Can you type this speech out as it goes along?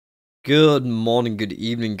Good morning, good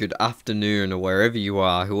evening, good afternoon, or wherever you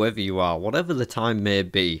are, whoever you are, whatever the time may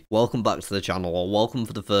be. Welcome back to the channel, or welcome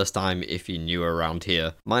for the first time if you're new around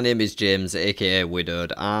here. My name is James, aka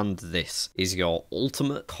Widowed, and this is your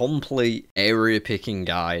ultimate complete area picking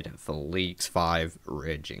guide for Leagues 5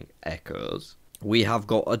 Raging Echoes. We have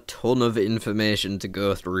got a ton of information to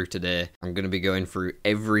go through today. I'm going to be going through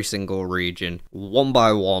every single region, one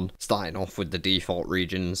by one, starting off with the default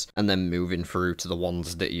regions, and then moving through to the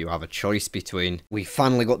ones that you have a choice between. We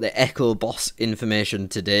finally got the Echo Boss information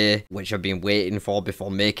today, which I've been waiting for before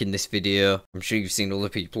making this video. I'm sure you've seen other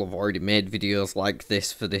people have already made videos like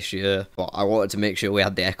this for this year, but I wanted to make sure we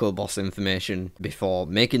had the Echo Boss information before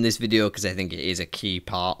making this video, because I think it is a key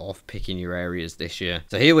part of picking your areas this year.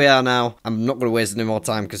 So here we are now. I'm not going to waste any more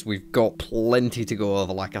time because we've got plenty to go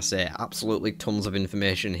over. Like I say, absolutely tons of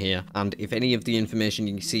information here, and if any of the information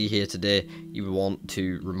you see here today you want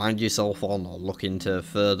to remind yourself on or look into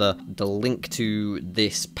further, the link to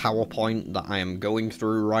this PowerPoint that I am going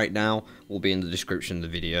through right now will be in the description of the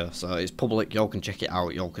video, so it's public. Y'all can check it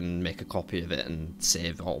out, y'all can make a copy of it and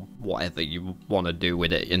save or whatever you want to do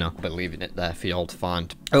with it, you know, but leaving it there for y'all to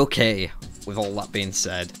find. Okay, with all that being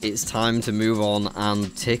said, it's time to move on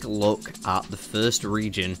and take a look at the first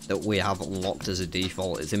region that we have unlocked as a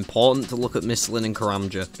default. It's important to look at Misthalin and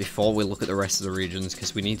Karamja before we look at the rest of the regions,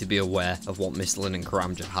 because we need to be aware of what Misthalin and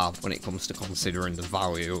Karamja have when it comes to considering the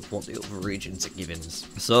value of what the other regions are giving us.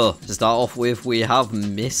 So, to start off with, we have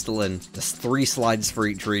Misthalin. There's 3 slides for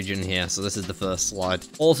each region here, so this is the first slide.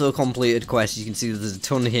 Also completed quests, you can see there's a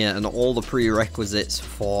ton here, and all the prerequisites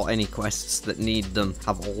for any quests that need them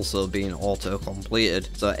have also been auto-completed.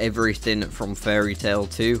 So everything from Fairy Tale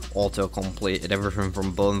 2, auto-completed, everything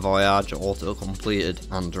from Bon Voyage, auto-completed,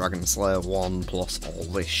 and Dragon Slayer 1, plus all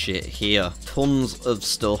this shit here. Tons of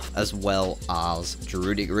stuff, as well as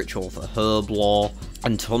Druidic Ritual for Herb Lore,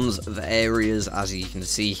 and tons of areas. As you can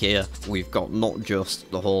see here, we've got not just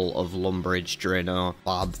the whole of Lumbridge, Drano,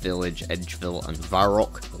 Barb Village, Edgeville, and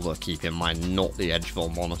Varrock, although keep in mind not the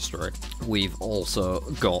Edgeville Monastery. We've also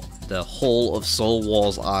got the whole of Soul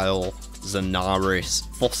Wars Isle, Zenaris,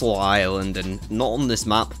 Fossil Island, and not on this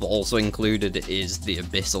map but also included is the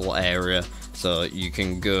Abyssal area. So you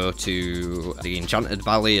can go to the Enchanted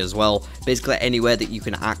Valley as well. Basically anywhere that you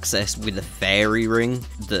can access with a fairy ring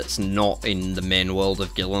that's not in the main world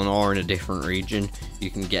of Gielinor in a different region,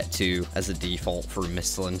 you can get to as a default through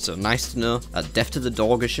Misthalin. So nice to know. Death to the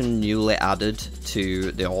Dorgeshan newly added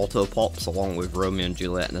to the auto pops along with Romeo and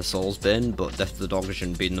Juliet and a Soulsbane, but Death to the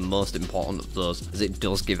Dorgeshan being the most important of those, as it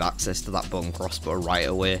does give access to that bone crossbow right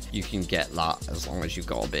away. You can get that as long as you've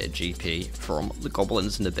got a bit of GP from the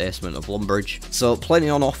goblins in the basement of Lumbridge. So plenty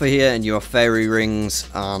on offer here, and you have fairy rings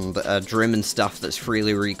and Drim and stuff that's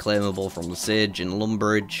freely reclaimable from the Sage in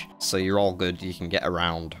Lumbridge, so you're all good. You can get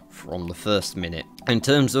around from the first minute. In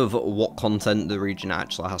terms of what content the region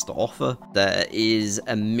actually has to offer, there is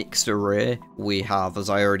a mixed array. We have,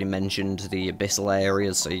 as I already mentioned, the Abyssal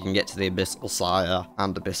areas, so you can get to the Abyssal Sire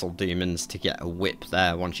and Abyssal Demons to get a whip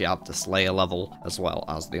there once you have the Slayer level, as well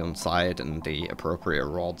as the Unsired and the appropriate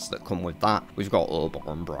rods that come with that. We've got Obor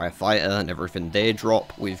and Briar Fighter and everything they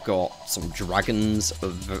drop. We've got some dragons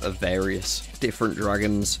of various different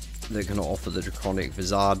dragons that can offer the Draconic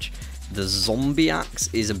Visage. The Zombie Axe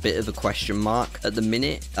is a bit of a question mark at the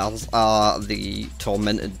minute, as are the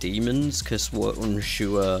Tormented Demons, because we're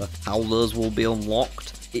unsure how those will be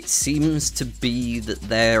unlocked. It seems to be that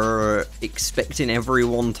they're expecting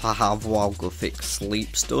everyone to have while Guthic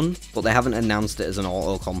sleeps done, but they haven't announced it as an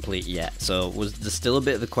autocomplete yet, so there's still a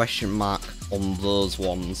bit of a question mark on those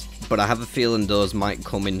ones, but I have a feeling those might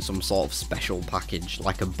come in some sort of special package,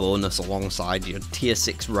 like a bonus alongside your tier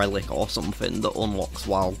 6 relic or something that unlocks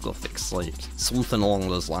while Guthic sleeps. Something along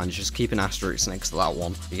those lines. Just keep an asterisk next to that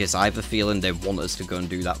one, because I have a feeling they want us to go and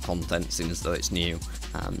do that content, seeing as though it's new,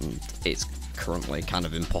 and it's currently kind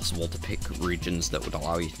of impossible to pick regions that would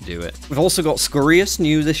allow you to do it. We've also got Scurius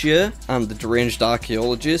new this year, and the Deranged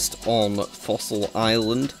Archaeologist on Fossil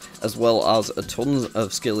Island, as well as a ton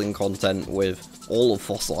of skilling content with all of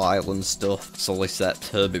Fossil Island stuff,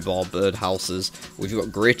 Solicept, Herbivore, Birdhouses. We've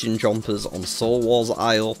got Grating Chompers on Soul Wars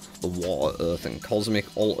Isle, the Water, Earth and Cosmic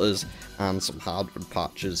Altars, and some Hardwood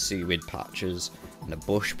patches, Seaweed patches, and a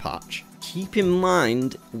Bush patch. Keep in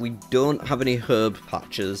mind, we don't have any herb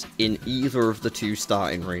patches in either of the 2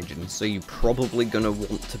 starting regions, so you're probably going to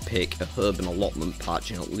want to pick a herb and allotment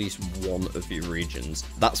patch in at least one of your regions.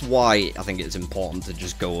 That's why I think it's important to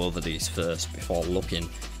just go over these first before looking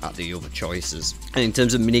at the other choices. And in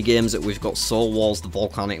terms of minigames, we've got Soul Wars, the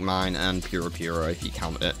Volcanic Mine, and Pura Pura if you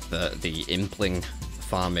count it, the Impling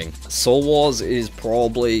farming. Soul Wars is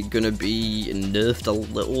probably going to be nerfed a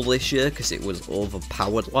little this year because it was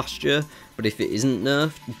overpowered last year, but if it isn't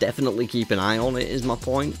nerfed, definitely keep an eye on it is my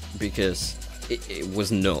point, because it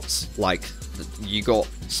was nuts. Like, you got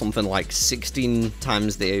something like 16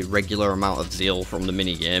 times the regular amount of zeal from the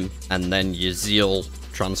minigame, and then your zeal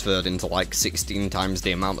transferred into like 16 times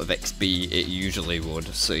the amount of XP it usually would,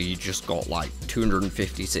 so you just got like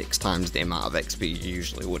 256 times the amount of XP you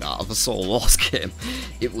usually would out of a Soul Wars game.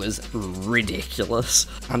 It was ridiculous,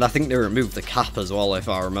 and I think they removed the cap as well if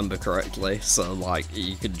I remember correctly, so like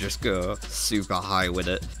you could just go super high with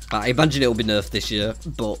it. I imagine it'll be nerfed this year,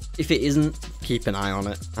 but if it isn't, keep an eye on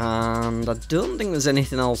it. And I don't think there's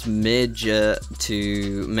anything else major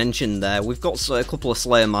to mention there. We've got a couple of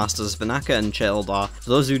Slayer Masters, Vanaka and Cheldar. For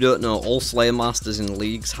those who don't know, all Slayer Masters in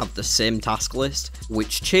leagues have the same task list,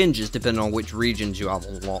 which changes depending on which regions you have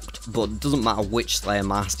unlocked, but it doesn't matter which Slayer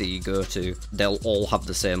Master you go to, they'll all have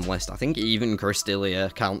the same list. I think even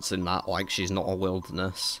Crystalia counts in that, like she's not a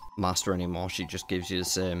wilderness master anymore, she just gives you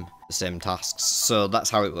the same tasks. So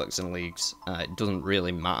that's how it works in leagues. It doesn't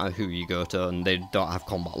really matter who you go to, and they don't have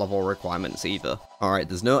combat level requirements either. Alright,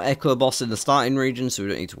 there's no Echo Boss in the starting region, so we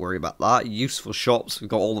don't need to worry about that. Useful shops, we've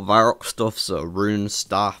got all the Varrock stuff, so runes,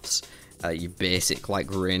 staffs, your basic like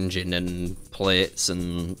ranging and plates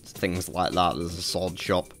and things like that. There's a sword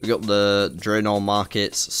shop. We got the Draenor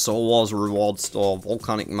markets, Soul Wars reward store,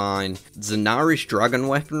 Volcanic mine, Zanarish dragon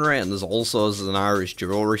weaponry, and there's also a Zanarish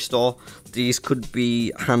jewelry store. These could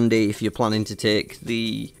be handy if you're planning to take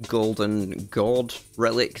the golden god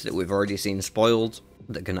relic that we've already seen spoiled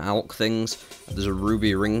that can alch things. There's a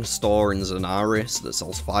ruby ring store in Zanaris that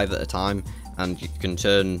sells 5 at a time, and you can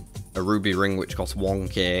turn a ruby ring which costs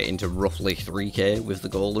 1k into roughly 3k with the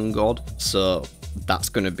golden god, so that's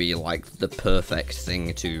going to be like the perfect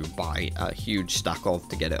thing to buy a huge stack of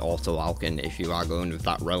to get it auto alching if you are going with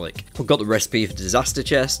that relic. We've got the recipe for disaster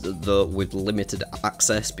chest, though with limited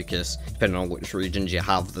access, because depending on which regions you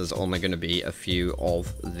have, there's only going to be a few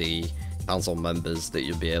of the council members that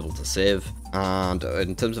you'll be able to save. And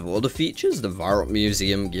in terms of other features, the Varrock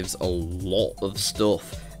Museum gives a lot of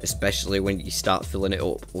stuff, especially when you start filling it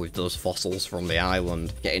up with those fossils from the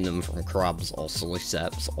island, getting them from crabs or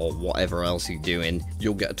soliceps or whatever else you're doing.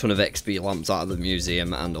 You'll get a ton of XP lamps out of the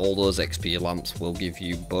museum, and all those XP lamps will give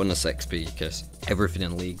you bonus XP because everything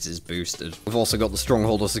in leagues is boosted. We've also got the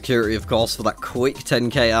Stronghold of Security, of course, for that quick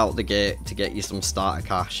 10k out the gate to get you some starter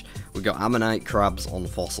cash. We've got Ammonite crabs on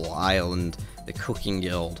Fossil Island, the Cooking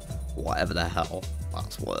Guild, whatever the hell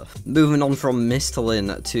that's worth. Moving on from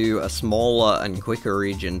Misthalin to a smaller and quicker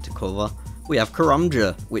region to cover, we have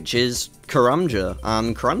Karamja, which is Karamja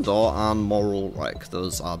and Crandor and Morulrek.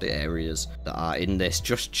 Those are the areas that are in this.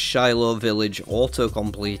 Just Shiloh Village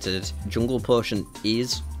auto-completed. Jungle Potion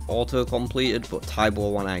is auto-completed, but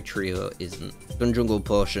Tybor One Eye Trio isn't. Done Jungle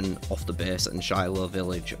Potion off the base and Shiloh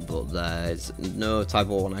Village, but there's no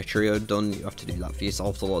Tybor One Eye Trio done. You have to do that for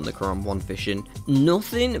yourself to learn the Karam 1 fishing.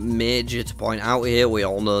 Nothing major to point out here. We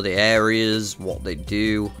all know the areas, what they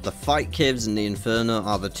do. The Fight Caves and the Inferno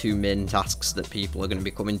are the two main tasks that people are going to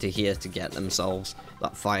be coming to here to get themselves.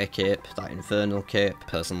 That Fire Cape, that Infernal Cape.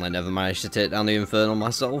 Personally, never managed to take down the Infernal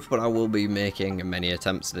myself, but I will be making many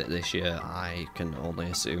attempts at it this year, I can only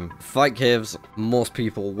assume. Fight Caves, most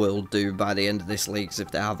people will do by the end of this league if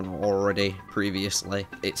they haven't already previously.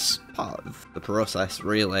 It's part of the process,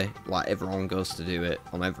 really. Like, everyone goes to do it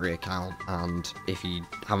on every account, and if you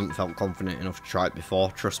haven't felt confident enough to try it before,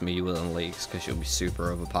 trust me, you will in leagues, because you'll be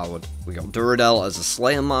super overpowered. We got Duradel as a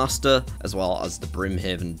Slayer Master, as well as the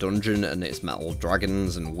Brimhaven Dungeon and its metal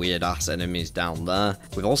dragons and weird-ass enemies down there.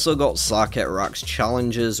 We've also got Sarket Rak's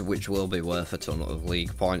challenges, which will be worth a ton of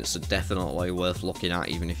league points, so definitely worth looking at,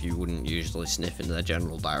 even if you wouldn't usually sniff in their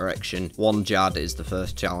general direction. 1 Jad is the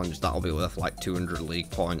first challenge, that'll be worth like 200 league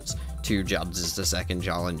points. 2 Jads is the second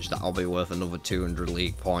challenge, that'll be worth another 200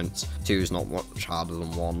 league points. 2 is not much harder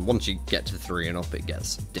than 1. Once you get to 3 and up, it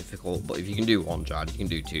gets difficult, but if you can do 1 Jad, you can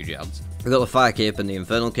do 2 Jads. We've got the Fire Cape and the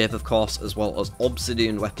Infernal Cape, of course, as well as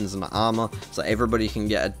Obsidian weapons and armor, so everybody can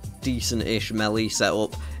get a decent-ish melee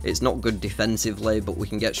setup. It's not good defensively, but we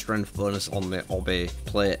can get strength bonus on the Obby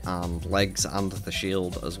plate and legs and the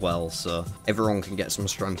shield as well, so everyone can get some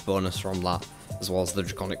strength bonus from that, as well as the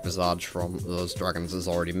Draconic Visage from those dragons as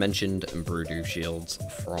already mentioned, and Broodoo shields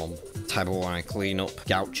from Tybor One Eye Cleanup.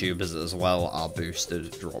 Gout Tubers as well are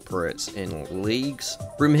boosted drop rates in leagues.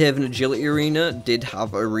 Brimhaven Agility Arena did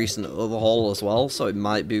have a recent overhaul as well, so it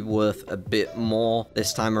might be worth a bit more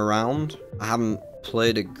this time around. I haven't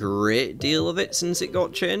played a great deal of it since it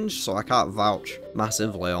got changed, so I can't vouch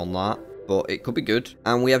massively on that, but it could be good.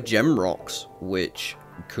 And we have Gem Rocks, which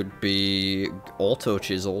could be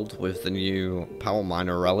auto-chiseled with the new Power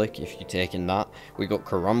Miner Relic, if you're taking that. We got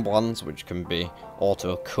Karamja, which can be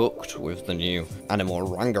auto-cooked with the new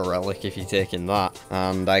Animal Ranga Relic, if you're taking that.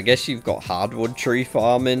 And I guess you've got hardwood tree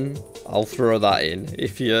farming. I'll throw that in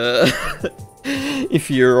if you're if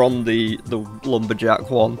you're on the lumberjack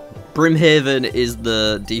one. Brimhaven is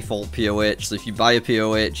the default POH, so if you buy a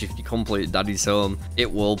POH, if you complete Daddy's Home, it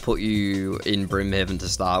will put you in Brimhaven to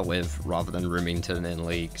start with, rather than Remington in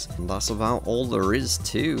leagues. And that's about all there is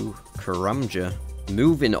to Karamja.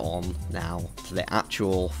 Moving on now to the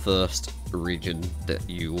actual first region that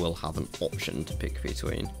you will have an option to pick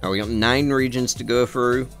between. Now we got 9 regions to go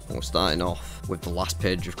through. We're starting off with the last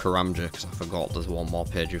page of Karamja, because I forgot there's one more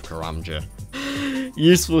page of Karamja.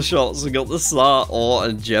 Useful shots, we got the Star Ore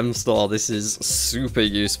and Gem Store. This is super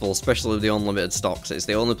useful, especially with the unlimited stocks. It's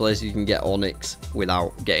the only place you can get Onyx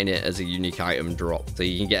without getting it as a unique item drop. So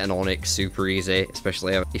you can get an Onyx super easy,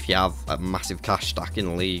 especially if you have a massive cash stack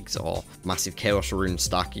in leagues or massive Chaos Rune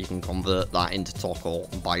stack. You can convert that into Toggle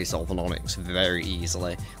and buy yourself an Onyx very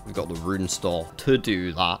easily. We've got the Rune Store to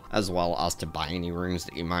do that, as well as to buy any runes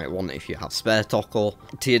that you might want if you have spare Toggle.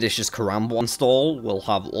 Tierdish's Karamja stall will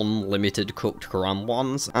have unlimited cooked Karamja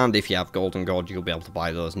ones, and if you have Golden God, you'll be able to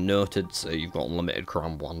buy those noted, so you've got unlimited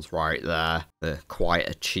Karamja ones right there. They're quite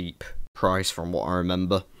a cheap price from what I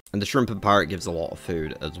remember. And the Shrimp and Pirate gives a lot of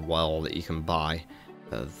food as well that you can buy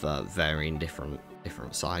of varying different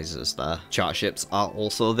sizes there. Chart ships are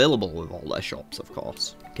also available with all their shops, of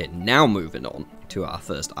course. Okay, now moving on to our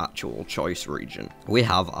first actual choice region. We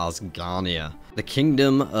have Asgarnia, the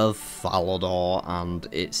Kingdom of Falador and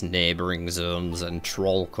its neighbouring zones, and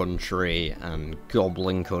Troll Country and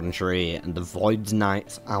Goblin Country and the Void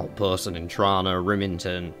Knights outpost in Trana,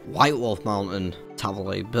 Remington, White Wolf Mountain,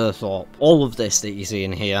 Tavali, Burthorpe, all of this that you see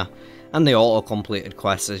in here. And the auto-completed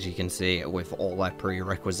quests, as you can see, with all their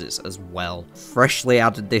prerequisites as well. Freshly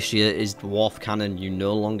added this year is Dwarf Cannon. You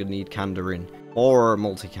no longer need Kandarin or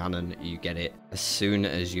multi-cannon. You get it as soon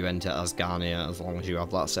as you enter Asgarnia, as long as you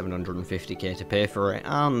have that 750k to pay for it,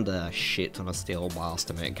 and a shit ton of steel bars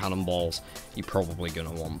to make cannonballs. You're probably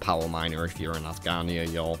going to want Power Miner if you're in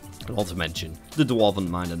Asgarnia, y'all. Not to mention, the Dwarven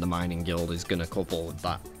Mine and the Mining Guild is going to couple with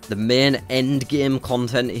that. The main endgame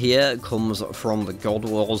content here comes from the God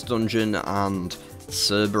Wars dungeon and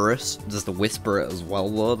Cerberus. There's the Whisperer as well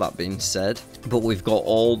though, that being said. But we've got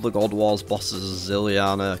all the God Wars bosses,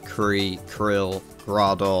 Ziliana, Kree, Krill,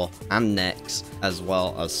 Grador, and Nex, as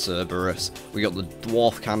well as Cerberus. We got the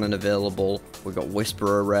Dwarf Cannon available, we got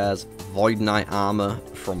Whisperer rares, Void Knight armor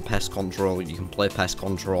from Pest Control. You can play Pest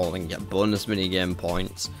Control and get bonus minigame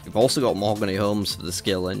points. We've also got Mahogany Homes for the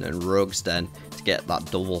skilling and Rogue's Den to get that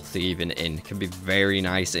double thieving in. It can be very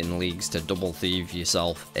nice in leagues to double thieve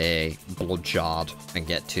yourself a Blood Shard and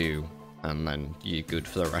get 2. And then you're good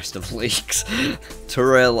for the rest of leagues.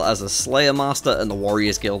 Turel as a Slayer Master and the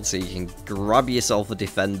Warriors Guild, so you can grab yourself a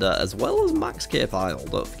Defender as well as Max Cape Isle.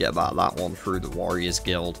 Don't forget about that one through the Warriors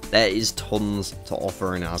Guild. There is tons to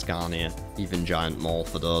offer in Asgarnia, even Giant Maul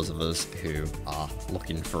for those of us who are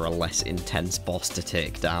looking for a less intense boss to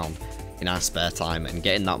take down in our spare time, and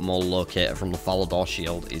getting that Mole Locator from the Falador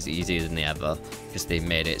shield is easier than ever, because they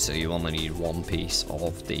made it so you only need one piece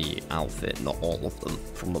of the outfit, not all of them,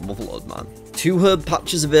 from the Motherlode Man. 2 herb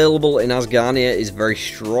patches available in Asgarnia is very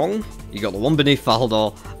strong. You got the one beneath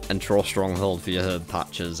Falador and Troll Stronghold for your herb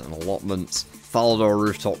patches and allotments. Falador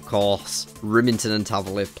Rooftop Course, Remington and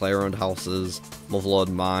Tavali player-owned houses, Motherlode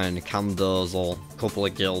Mine, Camdozel, a couple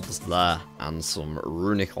of guilds there, and some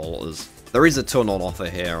runic altars. There is a ton on offer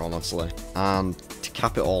here, honestly. And to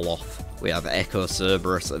cap it all off, we have Echo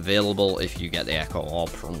Cerberus available if you get the Echo Orb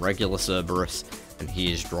from regular Cerberus, and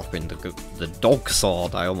he is dropping the Dog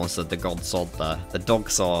Sword. I almost said the God Sword there. The Dog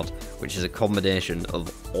Sword, which is a combination of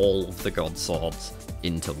all of the God Swords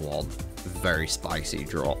into one. Very spicy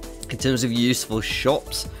drop. In terms of useful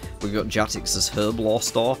shops, we've got Jatix's Herb Law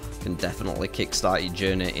Store. Can definitely kickstart your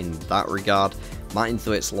journey in that regard. Martin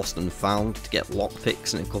Thwaite's Lost and Found to get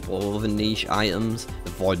lockpicks and a couple of other niche items. The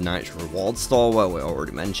Void Knight's Reward Store, where we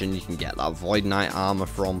already mentioned you can get that Void Knight armor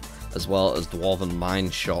from, as well as Dwarven Mine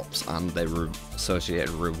shops and their associated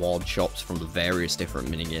reward shops from the various different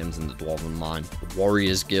minigames in the Dwarven Mine. The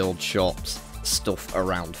Warriors Guild shops, stuff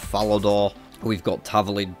around Falador. We've got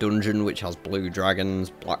Tavali Dungeon, which has blue dragons,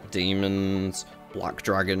 black demons, black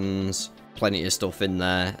dragons, plenty of stuff in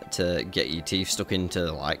there to get your teeth stuck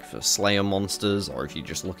into, like for Slayer monsters, or if you're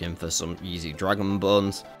just looking for some easy dragon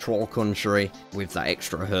bones. Troll Country with that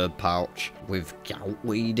extra herb pouch, with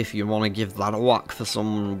Goutweed if you want to give that a whack for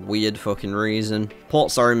some weird fucking reason.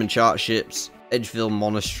 Port Saruman chart ships, Edgefield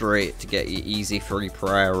Monastery to get your easy free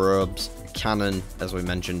prayer robes, Cannon, as we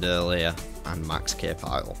mentioned earlier, and Max Cape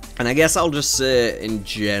Isle. And I guess I'll just say in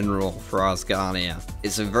general for Asgarnia,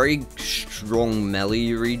 it's a very strong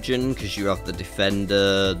melee region because you have the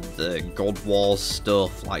Defender, the God Wars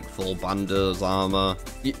stuff like full Bandos armor.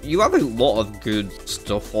 You have a lot of good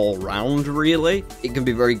stuff all round, really. It can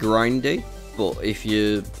be very grindy, but if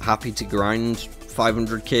you're happy to grind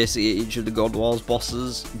 500 KC at each of the God Wars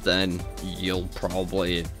bosses, then you'll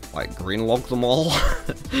probably like greenlog them all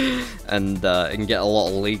and get a lot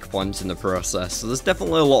of league points in the process. So there's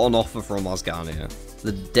definitely a lot on offer from Asgarnia.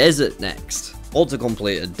 The desert next.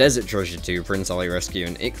 Auto-completed Desert Treasure 2, Prince Ali Rescue,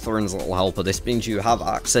 and Icthorin's Little Helper. This means you have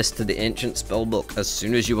access to the ancient spellbook as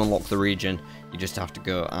soon as you unlock the region. You just have to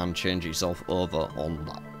go and change yourself over on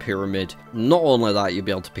that pyramid. Not only that, you'll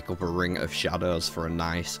be able to pick up a Ring of Shadows for a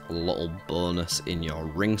nice little bonus in your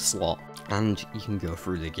ring slot. And you can go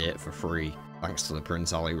through the gate for free, thanks to the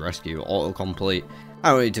Prince Ali Rescue autocomplete.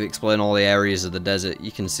 I don't need to explain all the areas of the desert.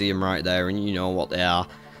 You can see them right there and you know what they are.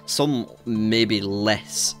 Some maybe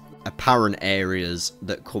less apparent areas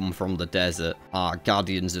that come from the desert are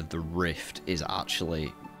Guardians of the Rift is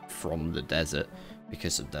actually from the desert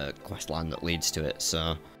because of the questline that leads to it,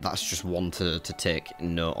 so that's just one to take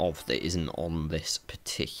note of that isn't on this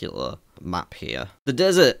particular map here. The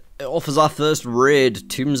desert, it offers our first raid,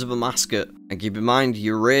 Tombs of a Mascot, and keep in mind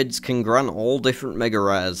your raids can grant all different mega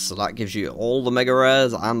rares, so that gives you all the mega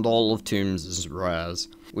rares and all of Tombs' rares.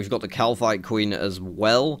 We've got the Calphite Queen as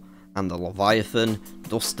well, and the Leviathan,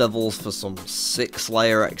 Dust Devils for some sick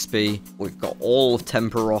Slayer XP. We've got all of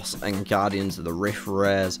Temperos and Guardians of the Rift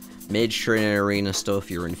rares, Mage Training Arena stuff,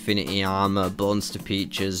 your Infinity Armor, Bones to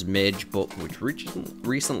Peaches, Mage Book, which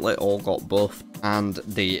recently all got buffed, and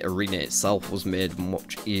the arena itself was made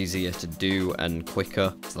much easier to do and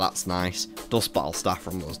quicker, so that's nice. Dust Battle Staff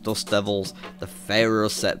from those Dust Devils, the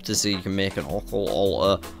Pharaoh's Scepter so you can make an Occult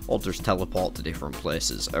Altar, or just teleport to different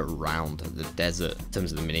places around the desert. In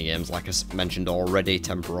terms of the minigames, like I mentioned already,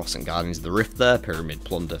 Temperos and Guardians of the Rift there, Pyramid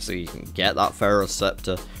Plunder so you can get that Pharaoh's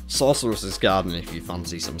Scepter, Sorceress's Garden if you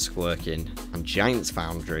fancy some squirking, and Giant's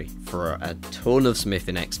Foundry for a ton of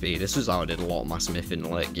smithing XP. This was how I did a lot of my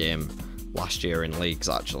smithing late game last year in leagues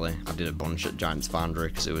actually. I did a bunch at Giant's Foundry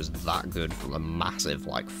because it was that good for the massive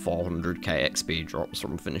like 400k XP drops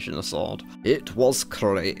from finishing a sword. It was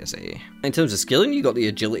crazy. In terms of skilling, you got the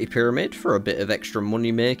Agility Pyramid for a bit of extra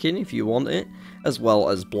money making if you want it, as well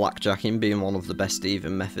as blackjacking being one of the best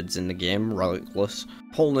even methods in the game, Relictless.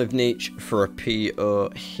 Holniv Niche for a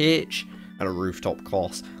POH, and a rooftop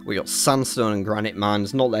course. We got sandstone and granite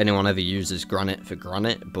mines. Not that anyone ever uses granite for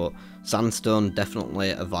granite, but sandstone definitely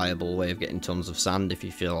a viable way of getting tons of sand if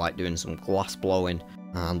you feel like doing some glass blowing.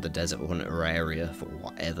 And the desert hunter area for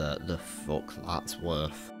whatever the fuck that's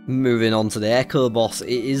worth. Moving on to the Echo Boss, it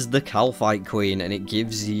is the Calphite Queen and it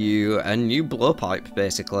gives you a new blowpipe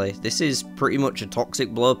basically. This is pretty much a toxic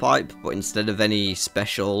blowpipe, but instead of any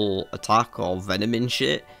special attack or venoming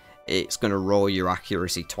shit, it's going to roll your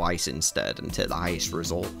accuracy twice instead and take the highest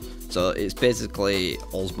result. So it's basically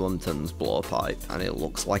Osbunton's blowpipe and it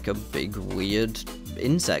looks like a big weird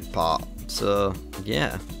insect part. So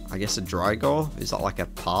yeah, I guess a Drygore, is that like a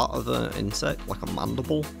part of an insect, like a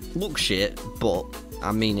mandible? Looks shit, but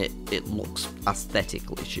I mean it looks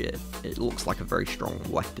aesthetically shit. It looks like a very strong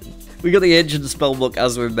weapon. We got the Ancient Spellbook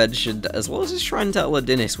as we mentioned, as well as his Shrine Tetler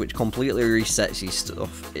Dinis, which completely resets your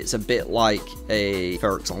stuff. It's a bit like a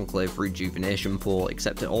Ferrex Enclave Rejuvenation Pool,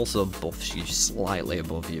 except it also buffs you slightly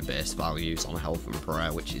above your base values on health and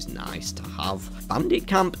prayer, which is nice to have. Bandit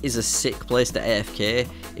Camp is a sick place to AFK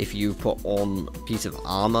if you put on a piece of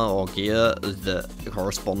armor or gear that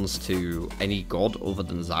corresponds to any god other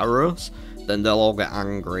than Zaros. Then they'll all get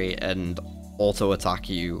angry and auto-attack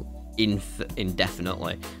you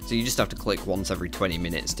indefinitely. So you just have to click once every 20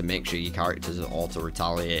 minutes to make sure your characters are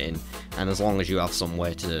auto-retaliating, and as long as you have some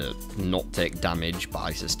way to not take damage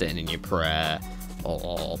by sustaining your prayer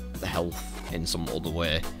or health in some other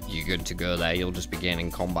way, you're good to go there. You'll just be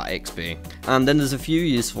gaining combat XP. And then there's a few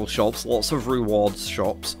useful shops, lots of rewards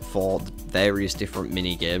shops for various different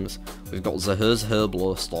mini games. We've got Zahur's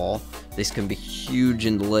Herblo store. This can be huge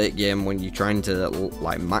in the late game when you're trying to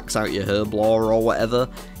like max out your Herblore or whatever.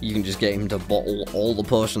 You can just get him to bottle all the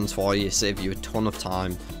potions for you, save you a ton of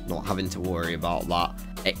time, not having to worry about that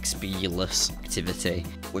XP-less activity.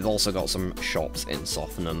 We've also got some shops in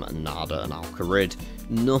Softenham and Nada and Alcarid.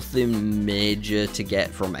 Nothing major to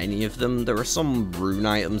get from any of them. There are some rune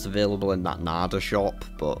items available in that Nada shop,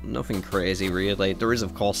 but nothing crazy really. There is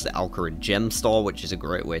of course the Alcarid Gem store, which is a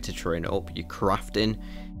great way to train up your crafting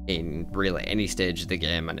in really any stage of the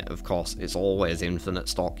game, and of course it's always infinite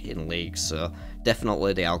stock in leagues, so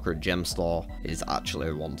definitely the Alcred Gem Store is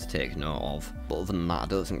actually one to take note of. But other than that, I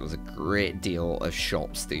don't think there's a great deal of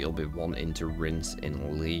shops that you'll be wanting to rinse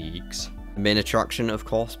in leagues. The main attraction, of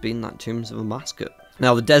course, being that Tombs of Amascut.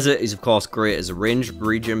 Now, the desert is, of course, great as a ranged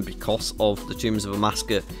region because of the Tombs of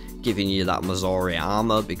Amascut, giving you that Mazori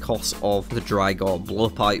armor, because of the Drygore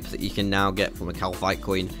blowpipe that you can now get from the Calphite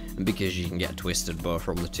Queen, and because you can get a Twisted Bow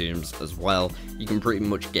from the tombs as well. You can pretty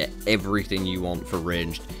much get everything you want for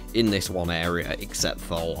ranged in this one area, except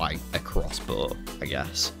for, like, a crossbow, I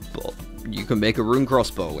guess. But you can make a rune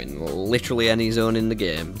crossbow in literally any zone in the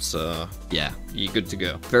game, so yeah, you're good to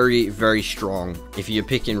go. Very, very strong. If you're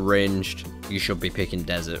picking ranged, you should be picking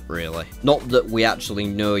desert, really. Not that we actually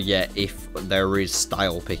know yet if there is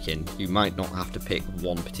style picking. You might not have to pick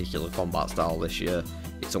one particular combat style this year.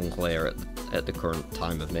 It's unclear at the current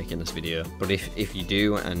time of making this video. But if you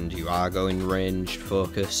do, and you are going ranged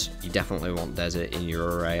focus, you definitely want desert in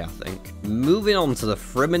your array, I think. Moving on to the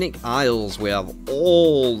Fremennik Isles, we have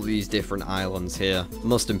all these different islands here.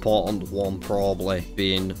 Most important one probably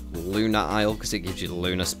being Luna Isle, because it gives you the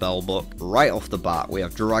Luna spellbook. Right off the bat, we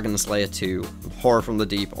have Dragon Slayer 2, Horror from the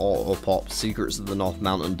Deep auto pop, Secrets of the North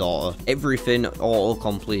Mountain Daughter. Everything auto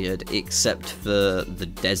completed except for the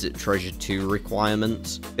Desert Treasure 2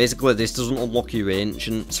 requirements. Basically, this doesn't unlock you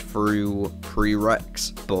ancients through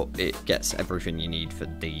prereqs, but it gets everything you need for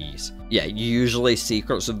these. Yeah, usually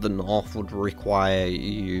Secrets of the North would require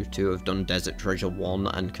you to have done Desert Treasure 1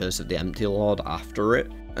 and Curse of the Empty Lord after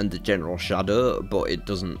it, and the General Shadow, but it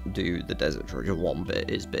doesn't do the Desert Treasure 1 bit,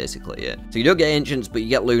 is basically it. So you don't get Ancients, but you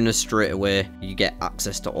get Lunas straight away. You get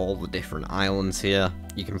access to all the different islands here.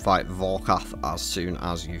 You can fight Vorkath as soon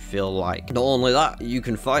as you feel like. Not only that, you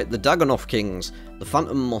can fight the Dagonoth Kings, the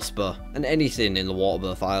Phantom Musper, and anything in the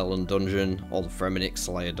Waterbirth Island dungeon or the Fremennik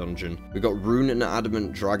Slayer dungeon. We've got Rune and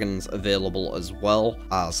Adamant Dragons available, as well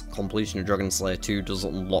as completion of Dragon Slayer 2 does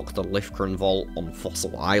unlock the Lifkran Vault on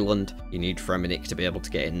Fossil Island. You need Fremennik to be able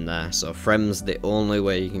to get in there, so Frem's the only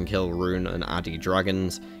way you can kill Rune and Addy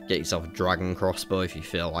dragons. Get yourself a Dragon Crossbow if you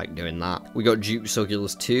feel like doing that. We got Duke's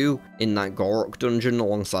Oculus 2 in that Gorok dungeon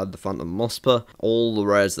alongside the Phantom Musper. All the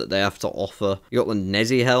rares that they have to offer. You got the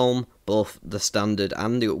Nezi Helm, both the standard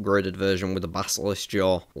and the upgraded version with the Basilisk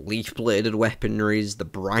Jaw, leaf-bladed weaponries, the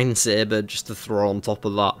Brine Saber just to throw on top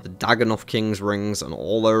of that, the Dagonoth King's Rings and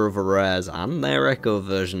all their other rares, and their Echo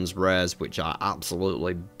versions rares, which are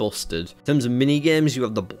absolutely busted. In terms of minigames, you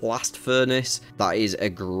have the Blast Furnace. That is a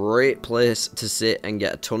great place to sit and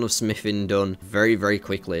get a ton of smithing done very, very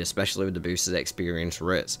quickly, especially with the boosted experience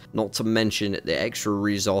rates. Not to mention the extra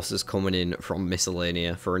resources coming in from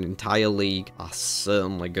Miscellanea for an entire league are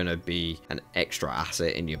certainly going to be an extra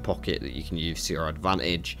asset in your pocket that you can use to your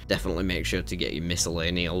advantage. Definitely make sure to get your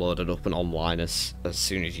Miscellanea loaded up and online as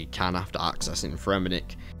soon as you can after accessing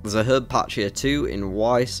Fremennik. There's a herb patch here too in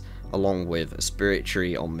Weiss, along with a spirit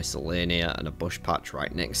tree on Miscellanea and a bush patch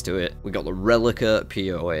right next to it. We got the Relica,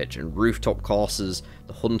 POH, and rooftop courses,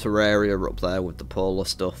 the Hunter area up there with the polar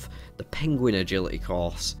stuff, the Penguin agility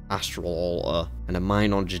course, Astral Altar, and a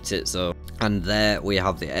mine on Jititzo. And there we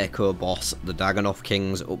have the Echo boss, the Dagonoth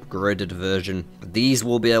King's upgraded version. These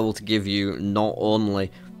will be able to give you not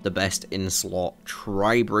only the best in-slot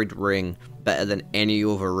Tribrid ring, better than any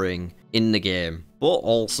other ring in the game, but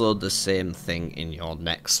also the same thing in your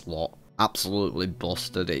next slot. Absolutely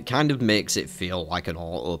busted. It kind of makes it feel like an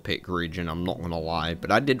auto pick region, I'm not gonna lie,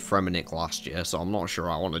 but I did Fremennik last year, so I'm not sure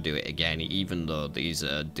I want to do it again, even though these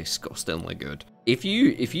are disgustingly good. If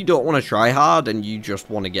you don't want to try hard and you just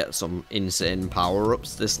want to get some insane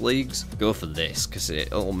power-ups this league's, go for this, because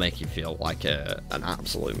it'll make you feel like an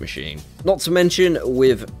absolute machine. Not to mention,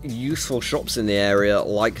 with useful shops in the area,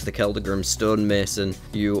 like the Keldagrim Stonemason,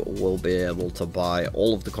 you will be able to buy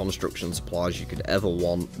all of the construction supplies you could ever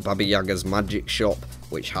want. Baba Yaga's Magic Shop,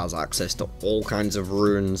 which has access to all kinds of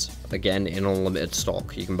runes, again in unlimited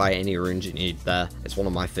stock. You can buy any runes you need there. It's one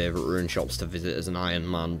of my favourite rune shops to visit as an Iron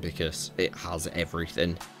Man because it has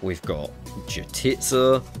everything. We've got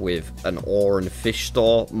Jititzo with an ore and fish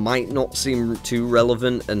store. Might not seem too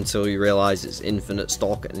relevant until you realise it's infinite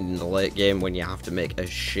stock, and in the late game when you have to make a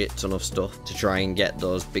shit ton of stuff to try and get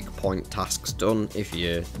those big point tasks done if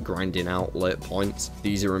you're grinding out late points.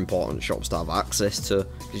 These are important shops to have access to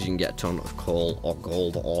because you can get a ton of coal or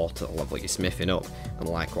gold ore to level your smithing up, and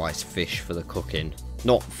likewise fish for the cooking.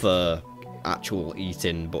 Not for actual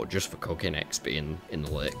eating, but just for cooking XP in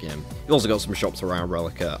the late game. You've also got some shops around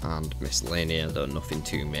Relica and Misthalin, though nothing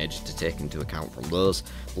too major to take into account from those.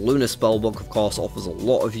 The Lunar Spellbook, of course, offers a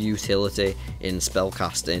lot of utility in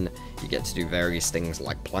spellcasting. You get to do various things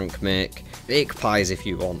like plank make, bake pies if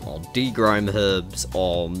you want, or degrime herbs,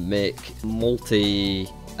 or make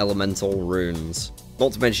multi-elemental runes.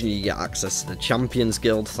 Not to mention you get access to the Champions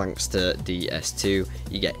Guild thanks to DS2.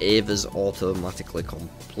 You get Avas automatically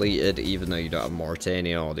completed even though you don't have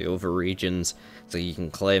Morytania or the other regions. So you can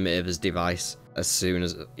claim Ava's device as soon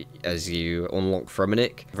as you unlock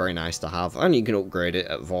Fremennik. Very nice to have. And you can upgrade it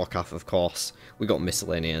at Vorkath, of course. We got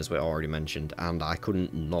Misthalin, as we already mentioned. And I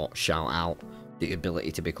couldn't not shout out the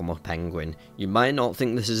ability to become a penguin. You might not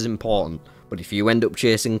think this is important, but if you end up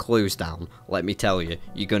chasing clues down, let me tell you,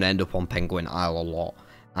 you're going to end up on Penguin Isle a lot.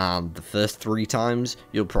 And the first 3 times,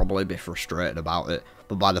 you'll probably be frustrated about it,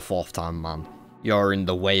 but by the 4th time, man, you're in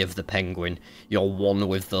the way of the penguin. You're one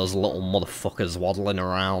with those little motherfuckers waddling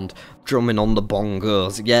around, drumming on the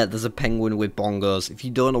bongos. Yeah, there's a penguin with bongos. If you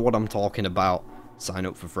don't know what I'm talking about, sign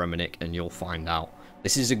up for Fremennik and you'll find out.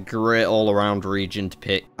 This is a great all-around region to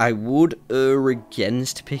pick. I would err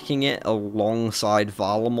against picking it alongside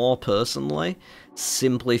Varlamore personally,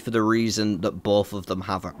 simply for the reason that both of them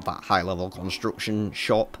have that high-level construction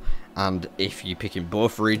shop, and if you pick in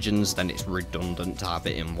both regions, then it's redundant to have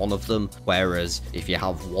it in one of them, whereas if you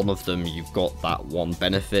have one of them, you've got that one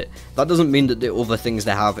benefit. That doesn't mean that the other things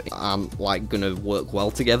they have aren't, like, gonna work well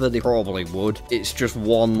together. They probably would. It's just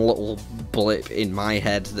one little blip in my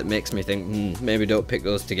head that makes me think, maybe don't pick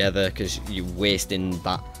those together, because you're wasting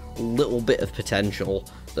that little bit of potential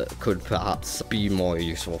that could perhaps be more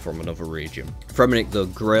useful from another region. Fremennik, though,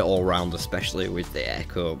 great all round, especially with the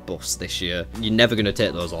Echo buffs this year. You're never going to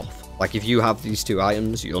take those off. Like, if you have these 2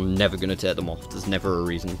 items, you're never going to take them off. There's never a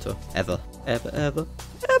reason to. Ever.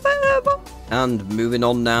 And moving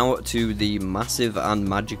on now to the massive and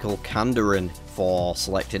magical Kandarin. For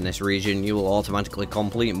selecting this region, you will automatically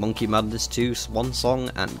complete Monkey Madness 2, Swan Song,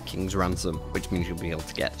 and King's Ransom, which means you'll be able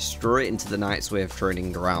to get straight into the Knight's Wave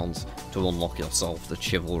training grounds to unlock yourself the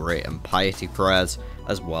Chivalry and Piety prayers,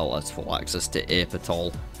 as well as full access to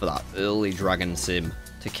Apatol for that early Dragon Sim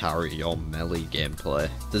to carry your melee gameplay.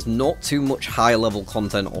 There's not too much high level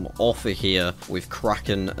content on offer here, with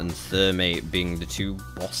Kraken and Thermate being the 2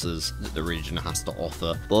 bosses that the region has to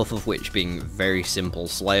offer, both of which being very simple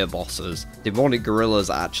Slayer bosses. Demonic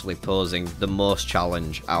Gorillas actually posing the most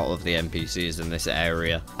challenge out of the NPCs in this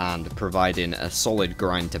area, and providing a solid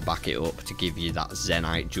grind to back it up to give you that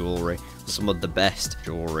Zenite jewelry, some of the best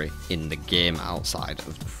jewelry in the game outside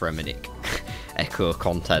of the Fremennik Echo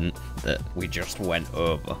content that we just went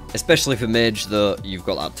over. Especially for Mage though, you've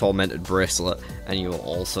got that Tormented Bracelet, and you'll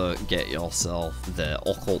also get yourself the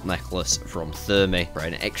Occult Necklace from Thermi for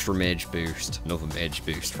an extra Mage boost, another Mage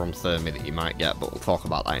boost from Thermi that you might get, but we'll talk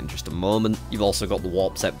about that in just a moment. You've also got the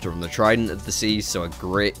Warp Scepter and the Trident of the Seas, so a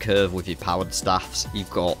great curve with your powered staffs. You've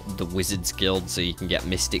got the Wizard's Guild, so you can get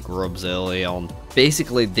Mystic Rubs early on.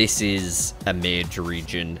 Basically, this is a Mage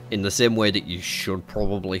region. In the same way that you should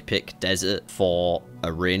probably pick Desert for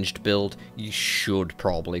a ranged build, you should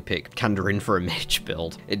probably pick Kandarin for a Mage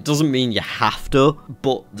build. It doesn't mean you have to,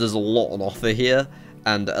 but there's a lot on offer here.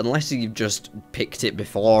 And unless you've just picked it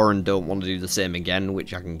before and don't want to do the same again,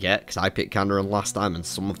 which I can get, because I picked Kandarin last time and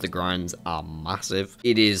some of the grinds are massive,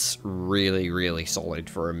 it is really, really solid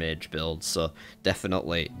for a mage build, so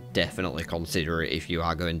definitely consider it if you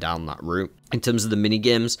are going down that route. In terms of the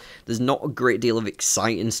minigames, there's not a great deal of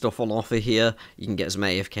exciting stuff on offer here. You can get some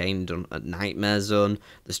AFK done at Nightmare Zone,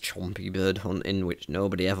 there's Chompy Bird hunting, which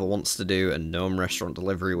nobody ever wants to do, and Gnome Restaurant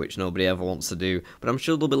Delivery, which nobody ever wants to do, but I'm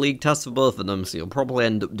sure there'll be league tasks for both of them, so you'll probably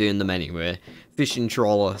end up doing them anyway. Fishing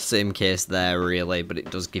Trawler, same case there really, but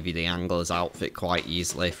it does give you the Angler's outfit quite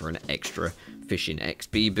easily for an extra fishing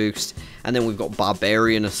XP boost. And then we've got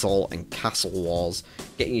Barbarian Assault and Castle Wars.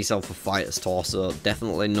 Getting yourself a Fighter's Torso,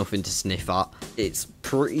 definitely nothing to sniff at. It's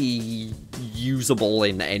pretty usable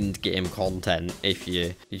in end game content if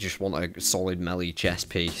you just want a solid melee chess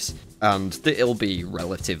piece. And it'll be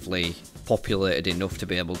relatively populated enough to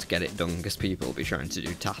be able to get it done because people will be trying to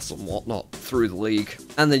do tasks and whatnot through the league.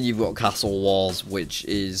 And then you've got Castle Wars, which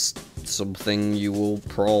is something you will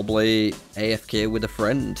probably AFK with a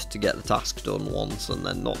friend to get the task done once and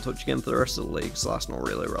then not touch again for the rest of the league, so that's not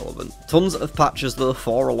really relevant. Tons of patches though,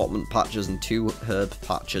 4 allotment patches and 2 herb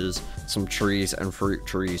patches, some trees and fruit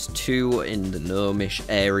trees, 2 in the gnomish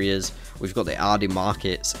areas. We've got the Ardy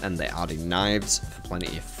Markets and the Ardy Knives for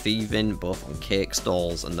plenty of thieving, both on cake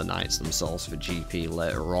stalls and the knights themselves for GP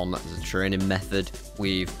later on as a training method.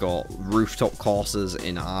 We've got rooftop courses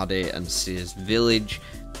in Ardy and Sears Village.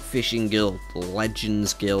 Fishing Guild,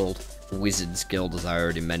 Legends Guild, Wizards Guild as I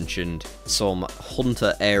already mentioned, some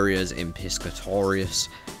Hunter areas in Piscatorius,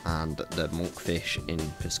 and the Monkfish in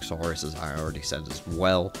Piscatorius as I already said as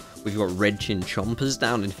well. We've got Red Chin Chompers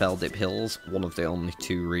down in Feldip Hills, one of the only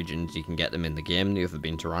 2 regions you can get them in the game, the other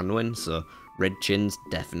being Tirannwn, so Red Chin's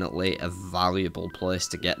definitely a valuable place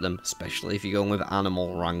to get them, especially if you're going with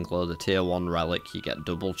Animal Wrangler, the tier 1 relic. You get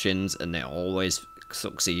double chins and they always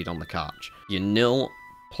succeed on the catch. You nil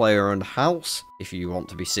player and house if you want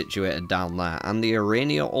to be situated down there, and the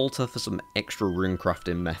Arania altar for some extra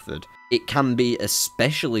runecrafting method. It can be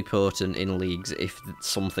especially potent in leagues if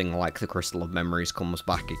something like the Crystal of Memories comes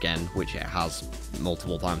back again, which it has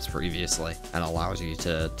multiple times previously, and allows you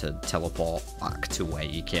to teleport back to where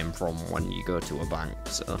you came from when you go to a bank.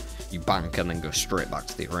 So you bank and then go straight back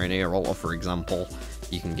to the Arania altar, for example.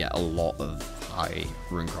 You can get a lot of high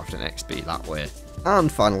runecrafting XP that way.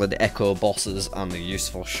 And finally, the Echo Bosses and the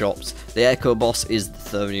useful shops. The Echo Boss is the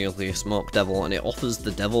Thermonuclear Smoke Devil, and it offers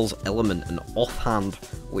the Devil's Element and Offhand,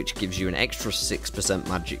 which gives you an extra 6%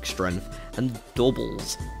 magic strength and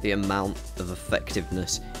doubles the amount of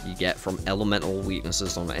effectiveness you get from elemental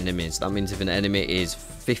weaknesses on enemies. That means if an enemy is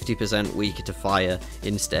 50% weaker to fire,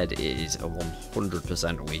 instead it is a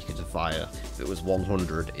 100% weaker to fire. If it was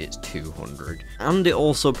 100, it's 200. And it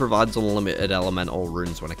also provides unlimited elemental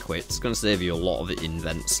runes when equipped. It's going to save you a lot of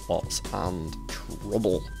invent slots and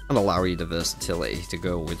trouble, and allow you the versatility to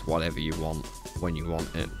go with whatever you want when you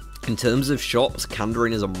want it. In terms of shops,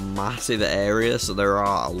 Kandarin is a massive area, so there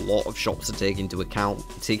are a lot of shops to take into account.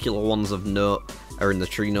 Particular ones of note are in the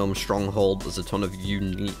Tree Gnome Stronghold. There's a ton of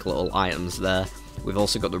unique little items there. We've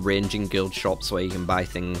also got the Ranging Guild shops where you can buy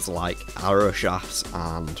things like arrow shafts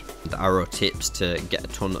and the arrow tips to get a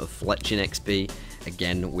ton of fletching XP.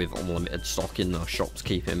 Again, with unlimited stock in those shops,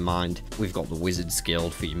 keep in mind. We've got the Wizards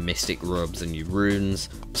Guild for your mystic robes and your runes.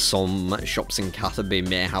 Some shops in Catterby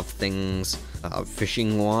may have things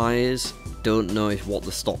fishing wise. Don't know what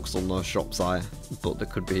the stocks on those shops are, but there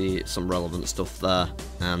could be some relevant stuff there.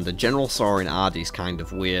 And the general store in Ardie is kind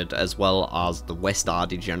of weird, as well as the West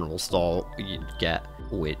Ardie general store you'd get,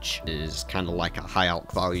 which is kind of like a high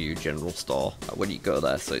alch value general store when you go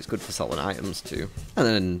there, so it's good for selling items too. And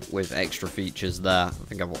then with extra features there, I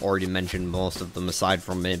think I've already mentioned most of them aside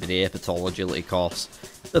from maybe the Apatol agility course,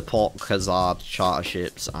 the Port Khazard charter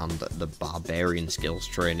ships, and the Barbarian skills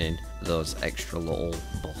training, those extra little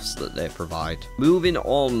buffs that they provide. Moving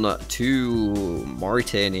on to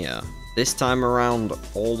Morytania. This time around,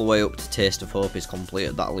 all the way up to Taste of Hope is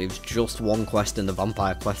completed. That leaves just one quest in the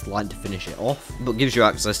Vampire quest line to finish it off, but gives you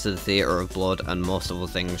access to the Theatre of Blood and most other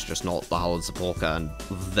things, just not the Hallowed Sepulchre and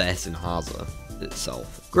Vercinhaza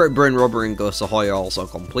itself. Great Brain Robbery and Ghost Ahoy are also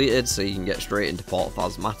completed, so you can get straight into Port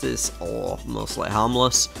Phasmatis, or Mostly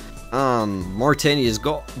Harmless. And Morytania's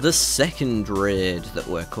got the second raid that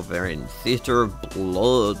we're covering, Theatre of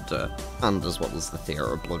Blood. And as well as the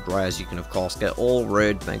Theatre of Blood rares, you can of course get all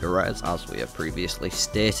raid mega rares as we have previously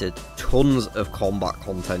stated. Tons of combat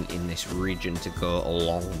content in this region to go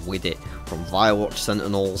along with it, from Firewatch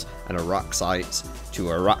Sentinels and Araxites to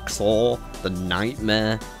Araxor, the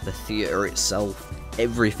Nightmare, the Theatre itself,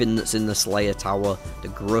 everything that's in the Slayer Tower, the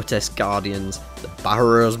Grotesque Guardians, the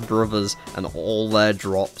Barrows Brothers, and all their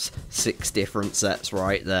drops. 6 different sets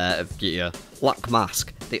right there of gear. Black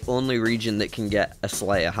Mask, the only region that can get a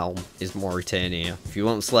Slayer Helm is Morytania. If you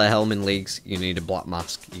want Slayer Helm in leagues, you need a Black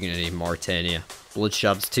Mask, you're going to need Morytania. Blood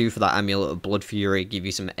Shards 2 for that Amulet of Blood Fury, give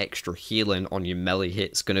you some extra healing on your melee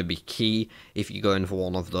hits, going to be key if you're going for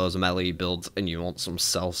one of those melee builds and you want some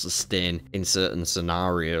self-sustain in certain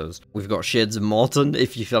scenarios. We've got Shades of Morton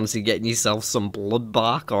if you fancy getting yourself some blood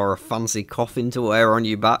bark or a fancy coffin to wear on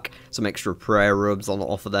your back, some extra prayer robes on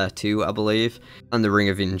offer there too, I believe, and the Ring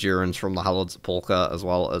of Endurance from the Hallowed Sepulchre, as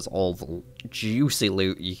well as all the juicy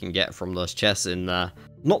loot you can get from those chests in there.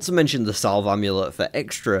 Not to mention the Salve Amulet for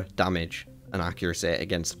extra damage and accuracy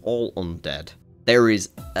against all undead. There is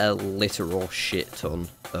a literal shit ton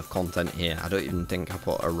of content here. I don't even think I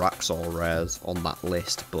put Araxor rares on that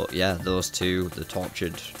list, but yeah, those two, the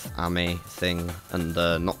Tortured Army thing and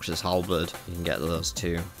the Noxious Halberd, you can get those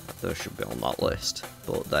two. Those should be on that list,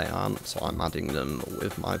 but they aren't, so I'm adding them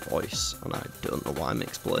with my voice, and I don't know why I'm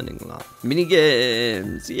explaining that.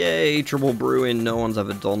 Minigames! Yay! Trouble Brewing, no one's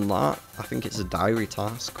ever done that. I think it's a diary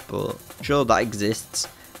task, but sure, that exists.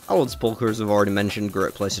 Hallowed Sepulchre, as I've already mentioned,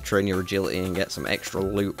 great place to train your agility and get some extra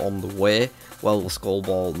loot on the way. Well, the Skull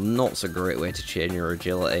Ball, not so great way to train your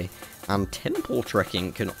agility. And Temple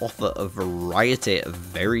Trekking can offer a variety of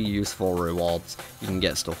very useful rewards. You can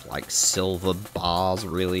get stuff like silver bars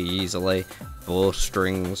really easily,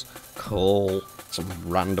 bowstrings, coal, some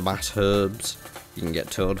random ass herbs, You can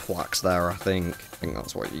get toad flax there, I think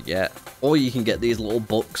that's what you get. Or you can get these little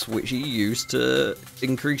books which you use to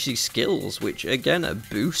increase your skills, which again are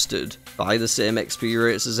boosted by the same XP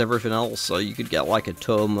rates as everything else. So you could get like a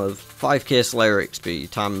tome of 5k Slayer XP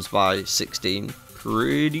times by 16.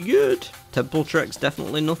 Pretty good. Temple Trek's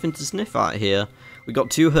definitely nothing to sniff at here. We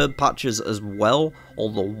got 2 herb patches as well,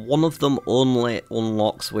 although one of them only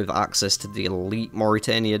unlocks with access to the elite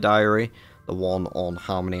Morytania diary. The one on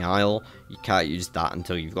Harmony Isle, you can't use that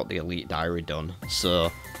until you've got the elite diary done,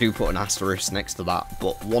 so do put an asterisk next to that.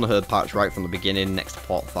 But 1 herb patch right from the beginning next to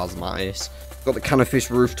Port Phasmatis. Got the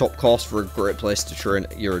Canopus rooftop course for a great place to train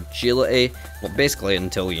your agility, but basically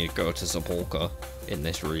until you go to Sepulchre in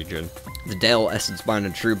this region. The Dale Essence Mine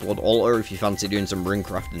and True Blood altar if you fancy doing some rune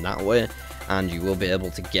crafting that way, and you will be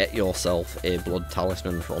able to get yourself a blood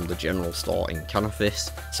talisman from the general store in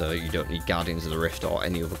Canopus, so you don't need Guardians of the Rift or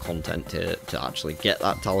any other content to actually get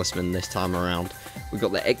that talisman this time around. We've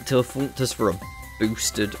got the Ectofunctus for a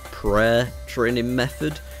boosted prayer training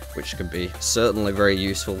method, which can be certainly very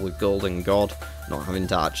useful with Golden God, not having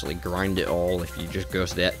to actually grind it all. If you just go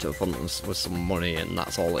to the Ectofunctus with some money and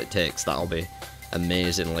that's all it takes, that'll be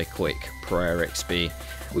amazingly quick prayer XP.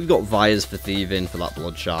 We've got Vias for thieving for that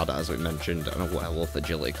blood shard, as we mentioned, and a werewolf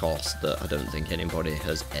agility course that I don't think anybody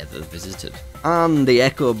has ever visited. And the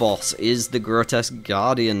Echo boss is the Grotesque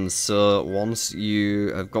Guardians, so once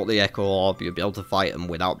you have got the Echo Orb, you'll be able to fight them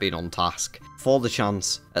without being on task for the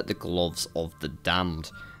chance at the Gloves of the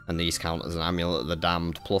Damned. And these count as an Amulet of the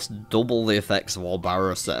Damned, plus double the effects of all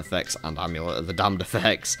Barrow set effects and Amulet of the Damned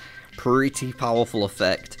effects. Pretty powerful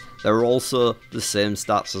effect. They're also the same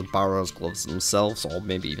stats as Barrow's gloves themselves, or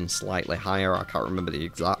maybe even slightly higher, I can't remember the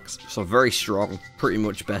exacts. So very strong, pretty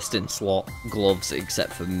much best in slot gloves,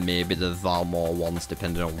 except for maybe the Varlamore ones,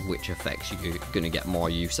 depending on which effects you're going to get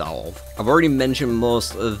more use out of. I've already mentioned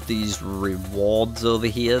most of these rewards over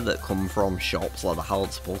here that come from shops, like the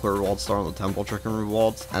Hallowed Sepulchre reward store and the Temple Trekking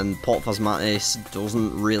rewards, and Port Phasmatis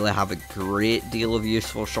doesn't really have a great deal of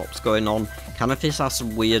useful shops going on. Canopus has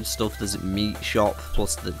some weird stuff. There's a meat shop,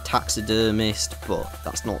 plus the taxidermist, but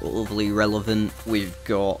that's not overly relevant. We've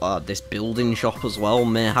got this building shop as well,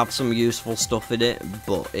 may have some useful stuff in it,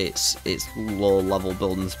 but it's low level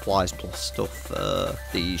building supplies plus stuff.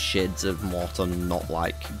 The Shades of Morton, not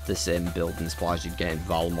like the same building supplies you'd get in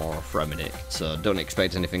Varlamore or Fremennik, so don't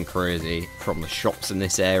expect anything crazy from the shops in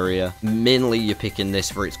this area. Mainly you're picking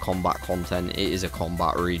this for its combat content. It is a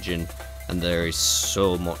combat region, and there is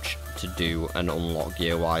so much to do and unlock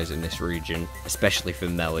gear-wise in this region, especially for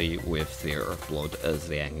melee with Theatre of Blood as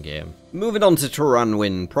the endgame. Moving on to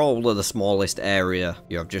Tirannwn, probably the smallest area.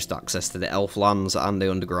 You have just access to the Elflands and the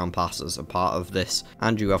Underground Pass as a part of this,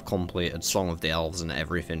 and you have completed Song of the Elves and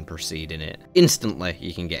everything preceding it. Instantly,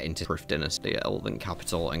 you can get into Prifddinas, the Elven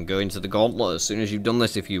capital, and go into the Gauntlet as soon as you've done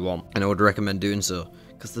this if you want, and I would recommend doing so,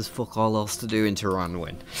 because there's fuck all else to do in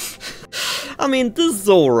Tirannwn. I mean, there's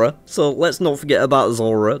Zora, so let's not forget about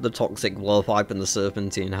Zora, the Toxic Blowpipe and the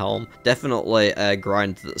Serpentine Helm. Definitely a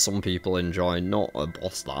grind that some people enjoy, not a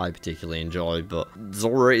boss that I particularly enjoy, but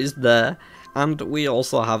Zora is there. And we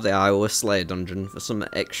also have the Iowa Slayer dungeon for some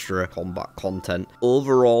extra combat content.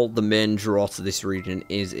 Overall, the main draw to this region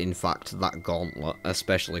is in fact that Gauntlet,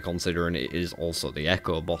 especially considering it is also the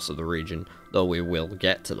Echo boss of the region, though we will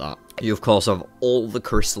get to that. You of course have all the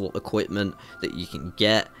crystal equipment that you can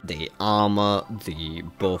get, the armor, the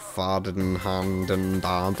Bofarden hand and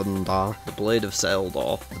the Blade of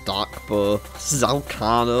Seldor, the Dark Bow,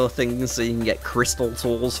 Zalcano things so you can get crystal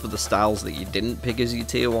tools for the styles that you didn't pick as your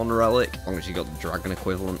tier 1 relic, as long as you got the dragon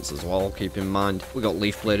equivalents as well, keep in mind. We got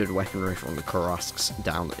leaf bladed weaponry from the Korasks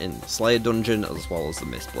down in the Slayer dungeon, as well as the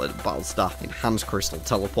mist bladed battle staff, enhanced crystal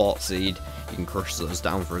teleport seed. You can crush those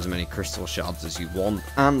down for as many crystal shards as you want,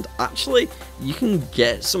 and actually you can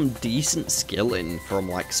get some decent skill in from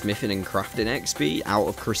like smithing and crafting XP out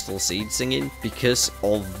of crystal seed singing because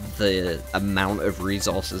of the amount of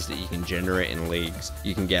resources that you can generate in leagues.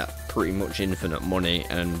 You can get pretty much infinite money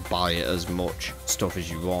and buy as much stuff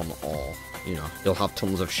as you want, or you know, you'll have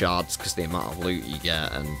tons of shards because the amount of loot you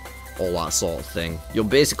get and all that sort of thing. You'll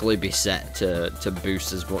basically be set to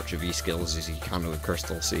boost as much of your skills as you can with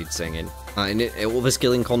Crystal Seed Singing. In other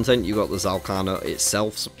skilling content, you got the Zalcano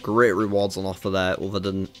itself, some great rewards on offer there. Other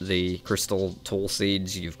than the Crystal Tool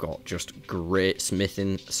Seeds, you've got just great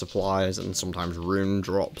smithing supplies and sometimes rune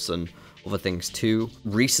drops and other things too.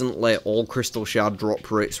 Recently, all crystal shard drop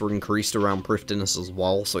rates were increased around Prifddinas as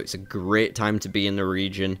well, so it's a great time to be in the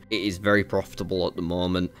region. It is very profitable at the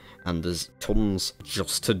moment. and there's tons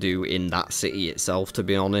just to do in that city itself, to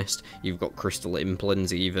be honest. You've got crystal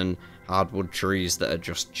implants even, hardwood trees that are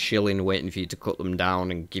just chilling, waiting for you to cut them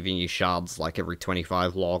down and giving you shards like every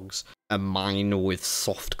 25 logs. A mine with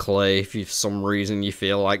soft clay if for some reason you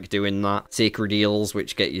feel like doing that. Sacred eels,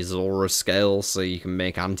 which get you Zora scales so you can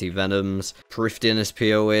make anti-venoms. Thriftiness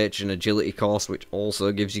POH and agility cost, which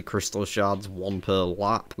also gives you crystal shards, 1 per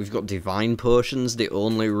lap. We've got divine potions, the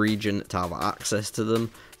only region to have access to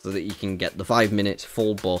them, so that you can get the 5 minutes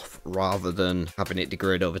full buff rather than having it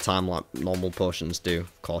degrade over time like normal potions do.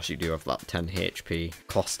 Of course, you do have that 10 HP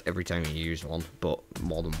cost every time you use one, but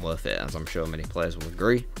more than worth it, as I'm sure many players will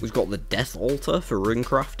agree. We've got the Death Altar for rune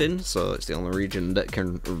crafting, so it's the only region that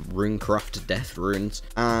can rune craft death runes,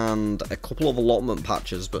 and a couple of allotment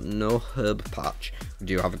patches, but no herb patch. We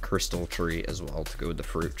do have a crystal tree as well to go with the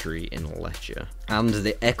fruit tree in Leccia. And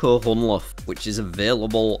the Echo Hunluff, which is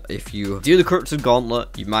available if you do the Corrupted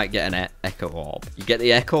Gauntlet. You might get an Echo Orb. You get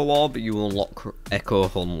the Echo Orb, you unlock Echo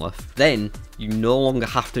Hunluff. Then, you no longer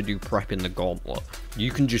have to do prep in the Gauntlet. You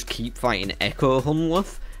can just keep fighting Echo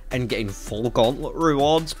Hunluff and getting full Gauntlet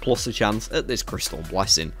rewards, plus a chance at this Crystal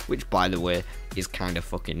Blessing, which, by the way, is kind of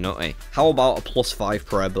fucking nutty. How about a +5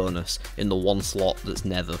 prayer bonus in the one slot that's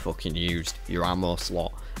never fucking used, your ammo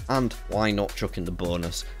slot? And why not chuck in the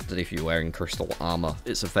bonus that if you're wearing crystal armor,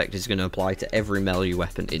 its effect is going to apply to every melee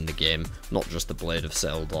weapon in the game, not just the Blade of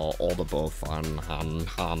Seldor or the bow fan.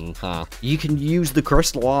 You can use the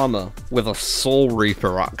crystal armor with a Soul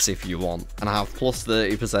Reaper axe if you want, and have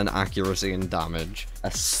 +30% accuracy and damage,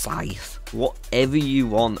 a scythe, whatever you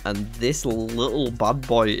want, and this little bad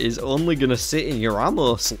boy is only going to sit in your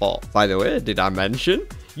ammo slot. By the way, did I mention?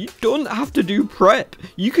 You don't have to do prep.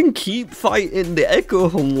 You can keep fighting the Echo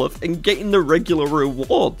Hunluff and getting the regular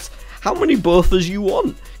rewards. How many buffers you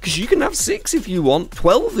want? Because you can have 6 if you want.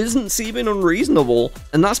 12 isn't seeming unreasonable.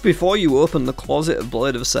 And that's before you open the closet of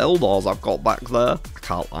Blade of Seldors I've got back there. I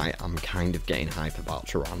can't lie, I'm kind of getting hype about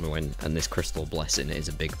Tirannwn, and this Crystal Blessing is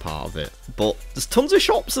a big part of it. But there's tons of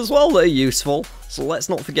shops as well that are useful, so let's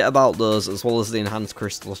not forget about those, as well as the Enhanced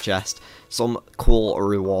Crystal Chest. Some cool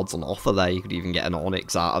rewards on offer there, you could even get an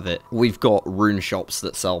Onyx out of it. We've got rune shops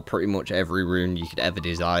that sell pretty much every rune you could ever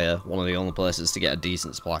desire. One of the only places to get a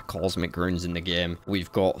decent supply of cosmic runes in the game.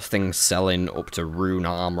 We've got things selling up to rune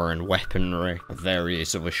armor and weaponry,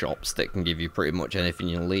 various other shops that can give you pretty much anything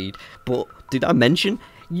you need. But did I mention,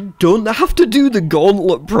 you don't have to do the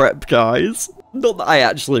gauntlet prep, guys? Not that I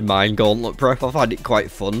actually mind gauntlet prep, I find it quite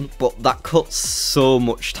fun, but that cuts so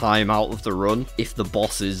much time out of the run. If the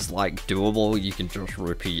boss is like doable, you can just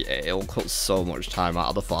repeat it. It'll cut so much time out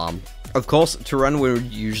of the farm. Of course, Tirannwn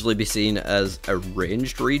would usually be seen as a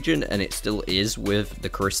ranged region, and it still is with the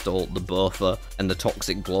Crystal, the Boffer, and the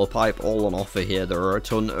Toxic Blowpipe all on offer here. There are a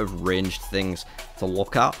ton of ranged things to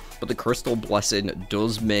look at, but the Crystal Blessing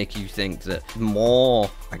does make you think that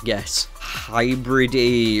more, I guess,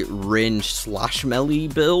 hybrid-y range / melee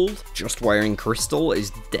build, just wearing Crystal,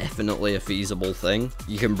 is definitely a feasible thing.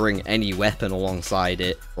 You can bring any weapon alongside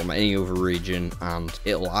it from any other region, and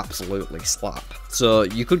it'll absolutely slap. So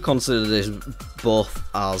you could consider this both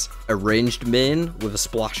as a ranged main with a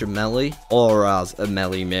splash of melee, or as a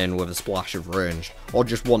melee main with a splash of ranged, or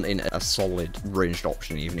just wanting a solid ranged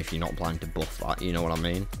option even if you're not planning to buff that, you know what I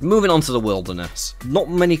mean? Moving on to the wilderness. Not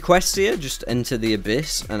many quests here, just enter the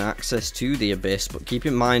abyss and access to the abyss, but keep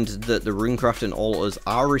in mind that the runecrafting altars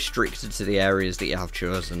are restricted to the areas that you have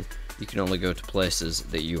chosen. You can only go to places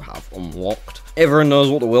that you have unlocked. Everyone knows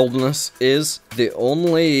what the wilderness is. The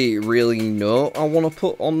only really note I want to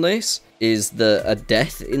put on this is that a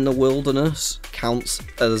death in the wilderness counts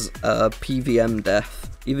as a PVM death,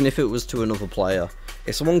 even if it was to another player.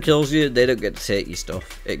 If someone kills you, they don't get to take your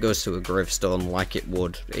stuff. It goes to a gravestone like it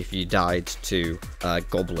would if you died to a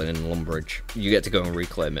goblin in Lumbridge. You get to go and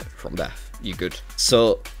reclaim it from death. You're good.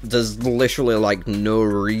 So there's literally like no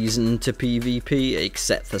reason to PvP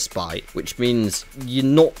except for spite, which means you're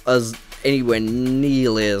not as anywhere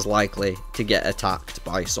nearly as likely to get attacked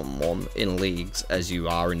by someone in leagues as you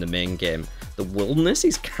are in the main game. The wilderness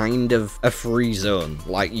is kind of a free zone.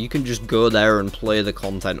 Like, you can just go there and play the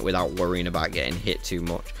content without worrying about getting hit too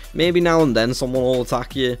much. Maybe now and then someone will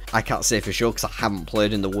attack you. I can't say for sure because I haven't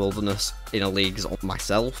played in the wilderness in a league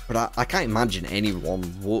myself, but I can't imagine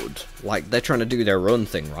anyone would. Like, they're trying to do their own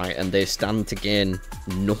thing, right? And they stand to gain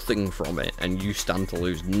nothing from it, and you stand to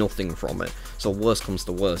lose nothing from it. So worst comes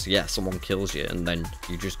to worst, yeah, someone kills you, and then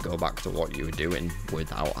you just go back to what you were doing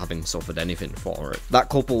without having suffered anything for it. That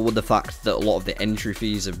coupled with the fact that a lot lot of the entry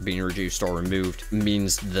fees have been reduced or removed,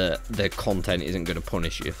 means that the content isn't going to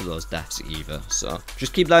punish you for those deaths either. So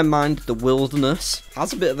just keep that in mind. The wilderness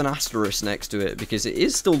has a bit of an asterisk next to it because it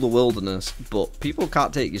is still the wilderness, but people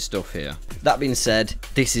can't take your stuff here. That being said,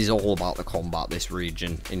 this is all about the combat, this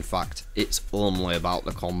region. In fact, it's only about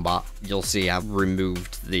the combat. You'll see I've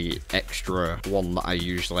removed the extra one that I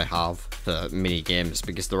usually have for mini games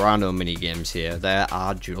because there are no mini games here. There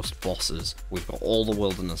are just bosses. We've got all the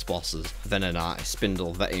wilderness bosses: Venonite,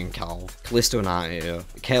 Spindle, Vetian Calv, Callisto Nightmare,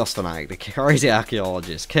 Chaos Fanatic, the Crazy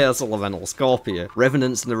Archaeologist, Chaos Elemental, Scorpio,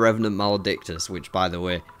 Revenants and the Revenant Maledictus, which, by the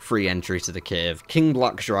way, free entry to the cave, King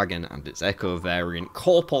Black Dragon and its Echo variant,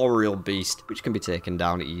 Corporeal Beast, which can be taken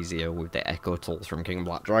down easier with the Echo tools from King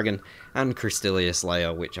Black Dragon, and Crystalia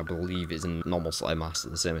Slayer, which I believe is a normal Slayer Master,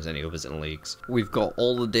 the same as any others in leagues. We've got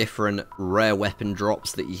all the different rare weapon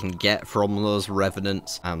drops that you can get from those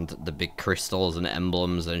Revenants, and the big crystals and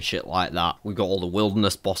emblems and shit like that. We've got all the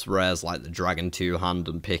wilderness boss rares like the Dragon Two-Hand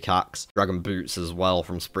and Pickaxe, Dragon Boots as well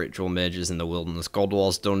from Spiritual Mages in the Wilderness God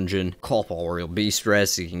Wars dungeon, Corporeal Beast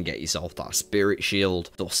rares so you can get yourself that Spirit Shield,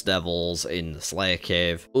 Dust Devils in the Slayer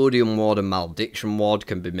Cave, Odium Ward and Malediction Ward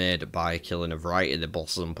can be made by killing a variety of the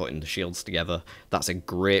bosses and putting the shields together. That's a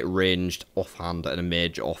great ranged offhand and a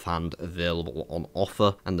mage offhand available on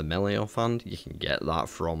offer, and the melee offhand, you can get that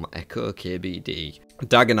from Echo KBD.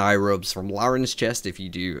 Dagon Eye Rubs from Laren's chest if you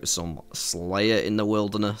do some Slayer in the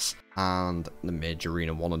wilderness, and the Mage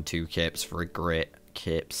Arena 1 and 2 capes for a great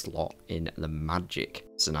cape slot in the magic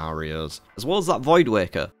scenarios, as well as that Void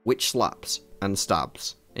Waker, which slaps and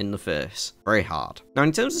stabs in the face very hard. Now,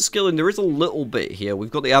 in terms of skilling, there is a little bit here. We've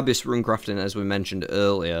got the Abyss runecrafting, as we mentioned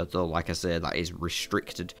earlier, though, like I say, that is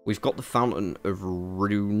restricted. We've got the Fountain of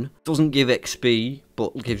Rune. Doesn't give XP,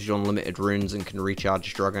 but gives you unlimited runes and can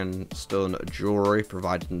recharge Dragonstone Jewelry,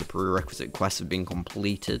 provided the prerequisite quests have been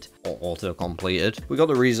completed or auto-completed. We got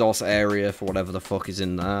the resource area for whatever the fuck is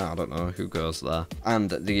in there. I don't know who goes there. And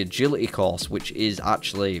the agility course, which is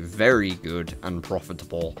actually very good and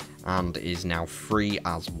profitable, and is now free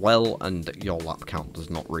as well, and your lap count does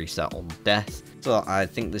not reset on death. So I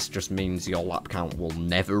think this just means your lap count will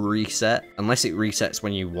never reset, unless it resets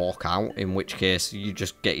when you walk out, in which case you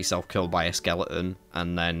just get yourself killed by a skeleton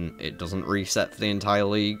and then it doesn't reset for the entire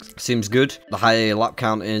league. Seems good. The higher your lap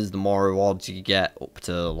count is, the more rewards you get, up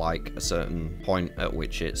to like a certain point at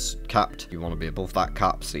which it's capped. You want to be above that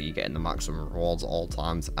cap so you're getting the maximum rewards at all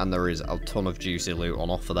times, and there is a ton of juicy loot on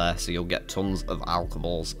offer there, so you'll get tons of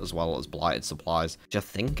alcohols as well as blighted supplies, which I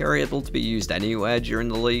think are able to be used anywhere during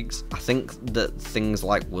the leagues. I think that things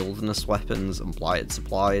like wilderness weapons and blighted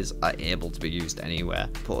supplies are able to be used anywhere.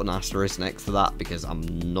 Put an asterisk next to that because I'm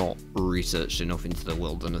not researched enough into the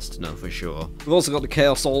wilderness to know for sure. We've also got the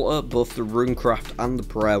Chaos Altar, both the Runecraft and the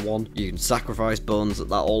Prayer one. You can sacrifice bones at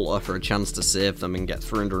that altar for a chance to save them and get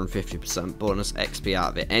 350% bonus XP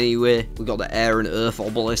out of it anyway. We've got the Air and Earth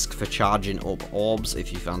Obelisk for charging up orbs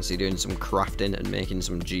if you fancy doing some crafting and making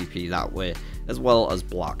some GP that way, as well as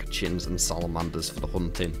Black Chins and Salamanders for the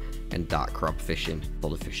hunting, and Dark Crab fishing for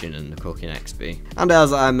the fishing and the cooking XP. And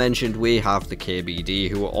as I mentioned, we have the KBD,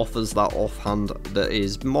 who offers that offhand that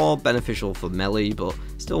is more beneficial for melee, but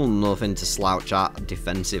still nothing to slouch at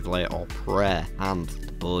defensively or prayer. And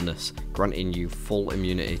the bonus, granting you full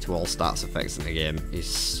immunity to all stats effects in the game, is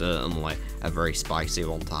certainly a very spicy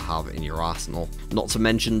one to have in your arsenal. Not to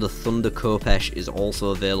mention the Thunder Kopesh is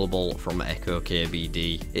also available from Echo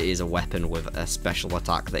KBD. It is a weapon with a special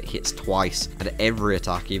attack that hits twice, and every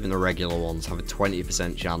attack, even the regular ones, have a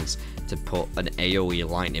 20% chance to put an AoE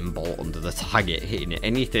lightning bolt under the target, hitting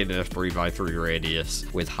anything in a 3x3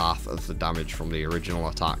 radius with half of the damage from the original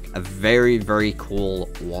attack. A very, very cool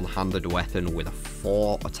one-handed weapon with a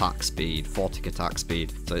 4 attack speed, 4 tick attack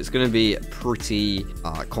speed. So it's going to be pretty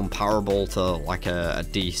comparable to like a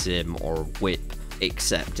D-Sim or a Whip,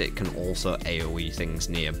 except it can also AoE things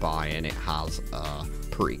nearby, and it has a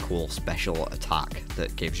pretty cool special attack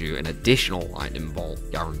that gives you an additional lightning bolt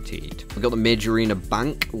guaranteed. We've got the Mage Arena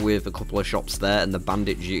Bank with a couple of shops there, and the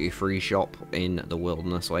Bandit Duty Free shop in the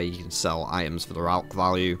wilderness where you can sell items for their alc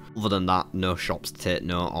value. Other than that, no shops to take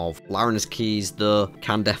note of. Laren's Keys though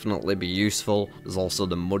can definitely be useful. There's also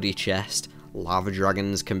the Muddy Chest. Lava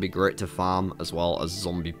Dragons can be great to farm, as well as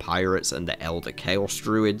Zombie Pirates and the Elder Chaos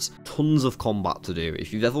Druids. Tons of combat to do.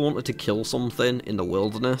 If you've ever wanted to kill something in the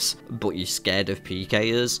wilderness, but you're scared of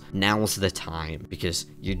PKers, now's the time, because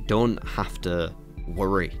you don't have to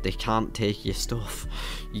worry. They can't take your stuff.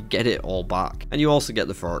 You get it all back. And you also get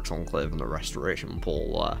the Phorax Enclave and the Restoration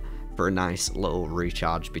Pool there for a nice little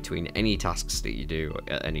recharge between any tasks that you do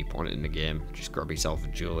at any point in the game. Just grab yourself a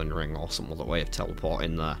dueling ring or some other way of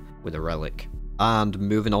teleporting there with a relic. And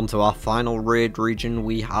moving on to our final raid region,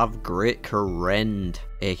 we have Great Kourend,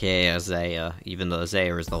 aka Zaya, even though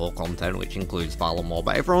Zaya is the whole content, which includes Varlamore,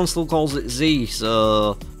 but everyone still calls it Z,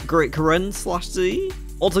 so Great Kourend / Z.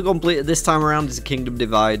 Also completed this time around is Kingdom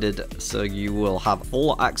Divided, so you will have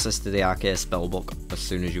full access to the Arcane spellbook as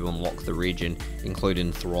soon as you unlock the region,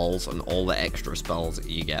 including thralls and all the extra spells that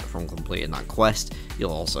you get from completing that quest.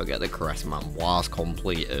 You'll also get the Caress Memoirs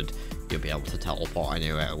completed. You'll be able to teleport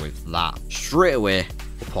anywhere with that straight away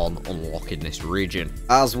upon unlocking this region.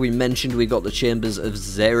 As we mentioned, we got the Chambers of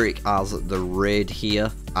Xeric as the raid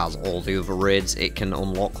here. As all the other raids, it can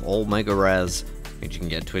unlock all mega rares, which you can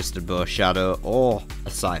get Twisted Bow Shadow or a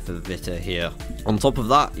Cypher Vita here. On top of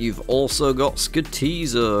that, you've also got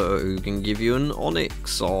Skatiza, who can give you an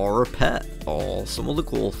Onyx or a pet or some other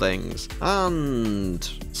cool things. And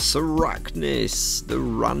Sarachnis, the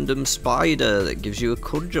random spider that gives you a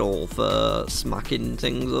cudgel for smacking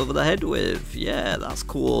things over the head with. Yeah, that's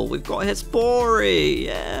cool. We've got Hespori.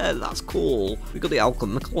 Yeah, that's cool. We've got the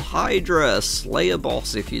Alchemical Hydra, Slayer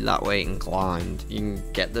boss if you're that way inclined. You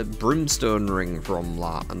can get the Brimstone ring from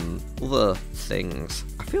that and other things.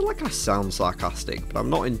 I feel like I sound sarcastic, but I'm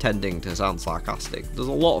not intending to sound sarcastic. There's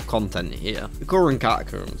a lot of content here. The Kourend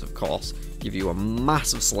Catacombs, of course, give you a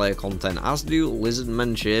massive Slayer content, as do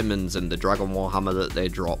Lizardmen Shamans and the Dragon Warhammer that they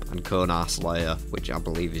drop, and Konar Slayer, which I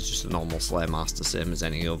believe is just a normal Slayer Master, same as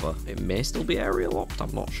any other. It may still be area locked,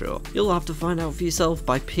 I'm not sure. You'll have to find out for yourself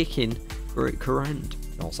by picking Great Kourend.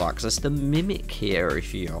 You can also access the Mimic here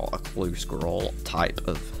if you're a Clue Scroll type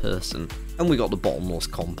of person. And we got the Bottomless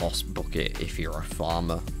Compost Bucket if you're a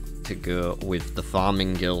farmer, to go with the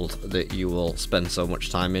farming guild that you will spend so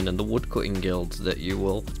much time in and the woodcutting guild that you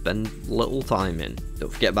will spend little time in.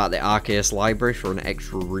 Don't forget about the Arceus library for an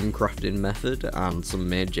extra runecrafting method and some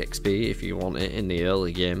mage XP if you want it in the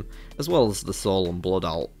early game, as well as the soul and blood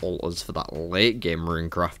altars for that late game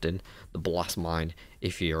runecrafting, the blast mine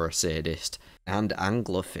if you're a sadist, and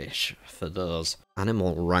anglerfish for those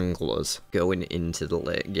animal wranglers going into the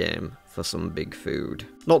late game for some big food.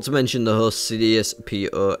 Not to mention the Hosidius,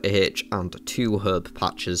 POH, and 2 herb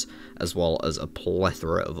patches, as well as a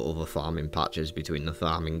plethora of other farming patches between the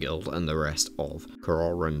farming guild and the rest of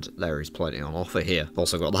Kourend. There is plenty on offer here.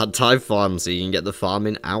 Also got that Tide farm, so you can get the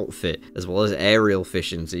farming outfit, as well as aerial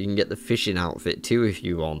fishing, so you can get the fishing outfit too if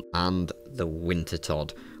you want, and the Winter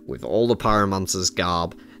Todd, with all the Pyromancer's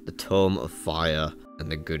garb, the Tome of Fire,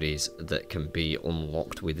 and the goodies that can be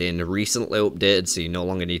unlocked within. Recently updated, so you no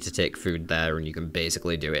longer need to take food there, and you can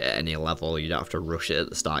basically do it at any level. You don't have to rush it at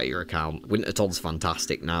the start of your account. Winter Todd's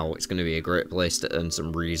fantastic now. It's going to be a great place to earn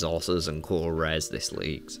some resources and cool rares this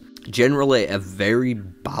leagues. Generally, a very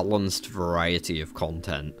balanced variety of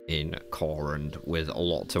content in Kourend, with a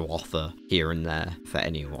lot to offer here and there for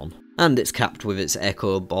anyone. And it's capped with its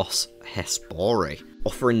echo boss, Hespori.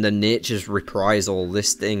 Offering the Nature's Reprisal,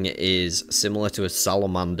 this thing is similar to a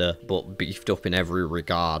Salamander, but beefed up in every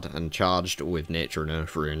regard, and charged with Nature and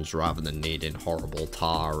Earth runes rather than needing horrible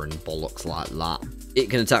tar and bollocks like that. It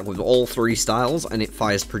can attack with all 3 styles, and it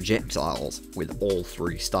fires projectiles with all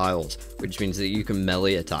 3 styles, which means that you can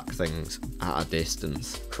melee attack things at a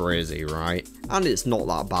distance. Crazy, right? And it's not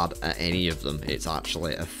that bad at any of them. It's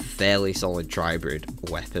actually a fairly solid tribrid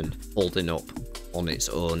weapon, holding up on its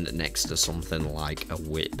own next to something like a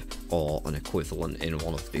whip or an equivalent in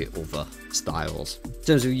one of the other styles. In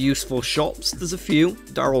terms of useful shops, there's a few.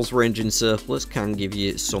 Daryl's Ranging Surplus can give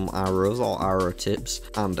you some arrows or arrow tips,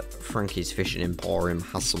 and Frankie's Fishing Emporium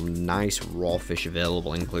has some nice raw fish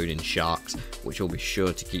available, including sharks, which will be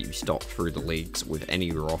sure to keep you stocked through the leagues with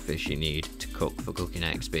any raw fish you need to cook for cooking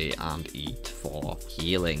XP and eat for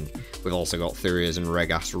healing. We've also got Thuria's and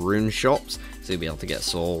Regas rune shops, so you'll be able to get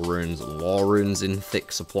soul runes and law runes in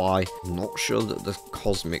thick supply. I'm not sure that the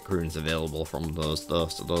cosmic runes available from those though,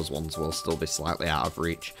 so those ones will still be slightly out of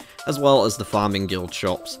reach, as well as the farming guild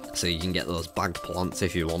shops, so you can get those bagged plants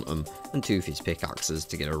if you want them, and Toothy's pickaxes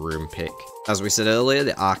to get a rune pick. As we said earlier,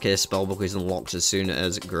 the Arcane spellbook is unlocked as soon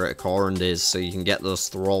as Great Kourend is, so you can get those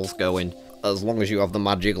thralls going, as long as you have the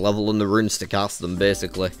magic level and the runes to cast them,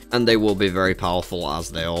 basically. And they will be very powerful, as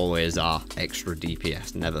they always are. Extra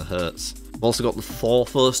DPS never hurts. We've also got the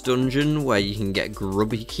Thorfos dungeon, where you can get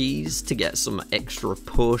grubby keys to get some extra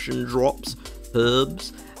potion drops,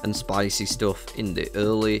 herbs, and spicy stuff in the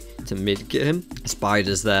early to mid game.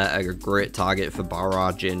 Spiders there are a great target for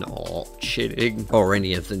barraging or chilling, or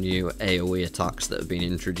any of the new AoE attacks that have been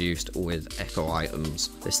introduced with echo items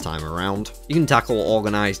this time around. You can tackle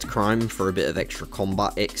organised crime for a bit of extra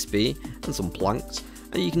combat XP and some planks,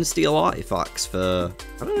 And you can steal artifacts for,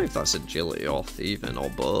 I don't know if that's agility or thieving or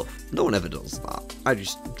both. No one ever does that. I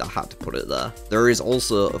had to put it there. There is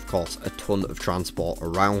also, of course, a ton of transport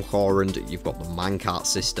around Kourend. You've got the minecart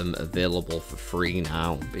system available for free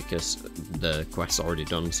now because the quest's already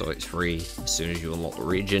done, so it's free as soon as you unlock the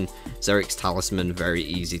region. Zerik's Talisman, very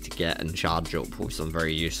easy to get and charge up with some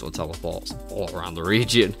very useful teleports all around the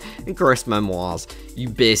region. In Kourend Memoirs, you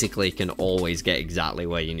basically can always get exactly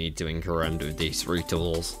where you need to in Kourend with these 3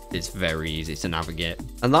 tools. It's very easy to navigate.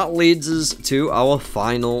 And that leads us to our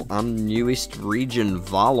final and newest region,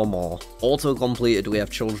 Varlamore. Auto-completed, we have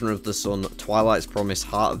Children of the Sun, Twilight's Promise,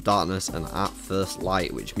 Heart of Darkness, and At First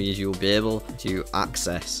Light, which means you'll be able to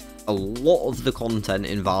access a lot of the content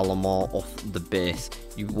in Varlamore off the base.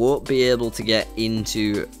 You won't be able to get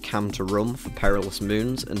into Kandarin for Perilous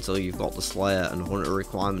Moons until you've got the Slayer and Hunter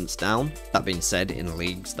requirements down. That being said, in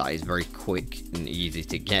leagues that is very quick and easy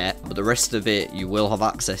to get, but the rest of it you will have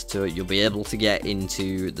access to it. You'll be able to get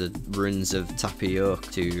into the ruins of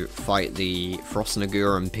Tapioca to fight the Frost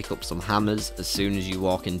Nagura and pick up some hammers as soon as you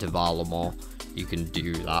walk into Varlamore. You can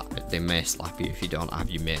do that. They may slap you if you don't have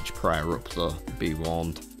your mage prayer up though, be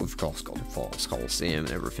warned. We've of course got the Force Coliseum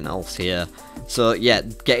and everything else here. So yeah,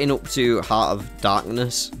 getting up to Heart of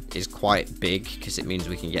Darkness is quite big because it means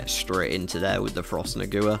we can get straight into there with the Frost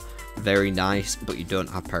Nagua. Very nice, but you don't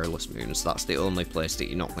have Perilous Moons. That's the only place that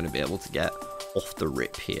you're not going to be able to get off the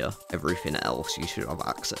rip here. Everything else you should have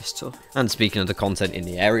access to. And speaking of the content in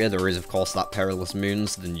the area, there is of course that Perilous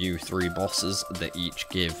Moons, the new 3 bosses that each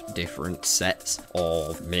give different sets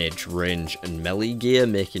of mage, range and melee gear,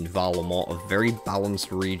 making Varlamore a very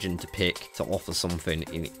balanced region to pick to offer something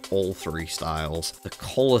in all 3 styles. The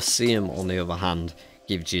Coliseum, on the other hand,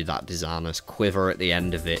 gives you that Designer's Quiver at the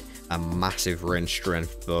end of it, a massive range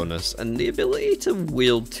strength bonus, and the ability to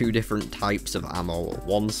wield 2 different types of ammo at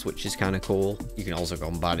once, which is kind of cool. You can also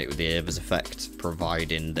combine it with the Ava's effect,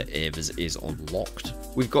 providing that Ava's is unlocked.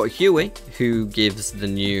 We've got Huey, who gives the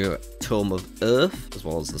new Tome of Earth, as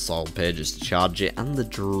well as the Soil Pages to charge it, and the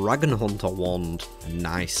Dragon Hunter Wand, a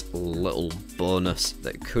nice little bonus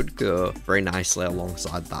that could go very nicely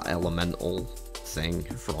alongside that Elemental thing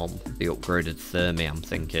from the upgraded Thermi, I'm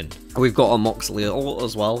thinking. We've got a Moxley ult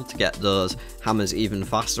as well to get those hammers even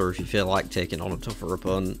faster if you feel like taking on a tougher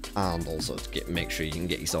opponent, and also to make sure you can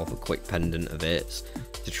get yourself a quick pendant of 8s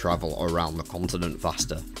to travel around the continent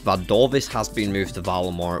faster. Vadorvis has been moved to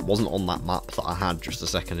Varlamore. It wasn't on that map that I had just a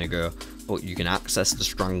second ago, but you can access the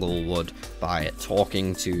Stranglewood by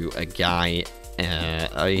talking to a guy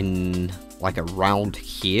in like around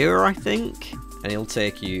here, I think, and he'll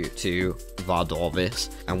take you to Vadorvis,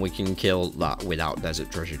 and we can kill that without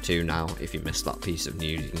Desert Treasure 2 now. If you missed that piece of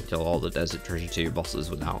news, you can kill all the Desert Treasure 2 bosses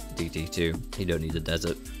without DT2. You don't need the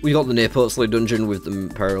desert. We got the Near Portsley dungeon with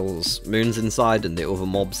the Perilous Moons inside and the other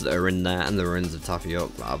mobs that are in there, and the ruins of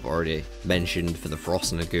Tapioca that I've already mentioned for the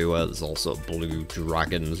Frost Nagua. There's also blue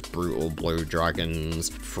dragons, brutal blue dragons,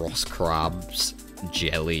 frost crabs,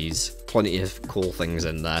 jellies, plenty of cool things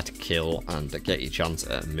in there to kill and to get your chance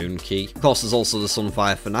at a moon key. Of course, there's also the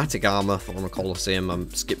Sunfire Fanatic armor from the Coliseum. I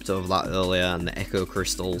skipped over that earlier, and the Echo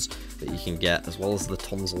Crystals that you can get, as well as the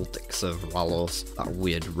Tonsil Dix of Ralos, that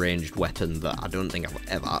weird ranged weapon that I don't think I've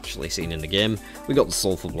ever actually seen in the game. We got the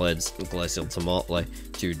Sulphur Blades and Glacial Tomotle,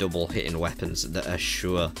 2 double hitting weapons that are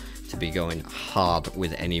sure to be going hard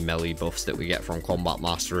with any melee buffs that we get from combat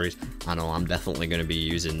masteries. I know I'm definitely going to be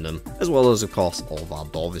using them, as well as of course all of our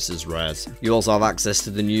Dorvis's rares. You also have access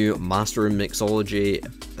to the new Master in Mixology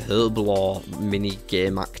herb lore mini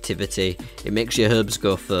game activity. It makes your herbs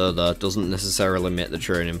go further, doesn't necessarily make the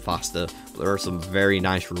training faster, but there are some very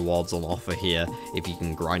nice rewards on offer here if you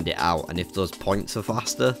can grind it out, and if those points are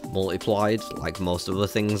faster multiplied like most other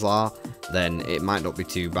things are, then it might not be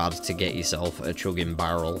too bad to get yourself a chugging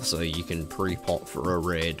barrel so you can pre-pot for a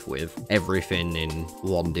raid with everything in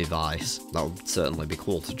one device. That would certainly be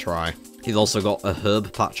cool to try. You've also got a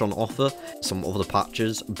herb patch on offer, some other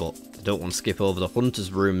patches, but I don't want to skip over the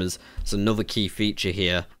Hunter's Rumours. It's another key feature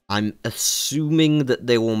here. I'm assuming that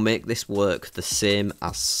they will make this work the same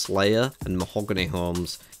as Slayer and Mahogany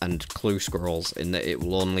Homes and Clue Scrolls, in that it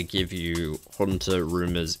will only give you Hunter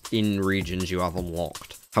Rumours in regions you have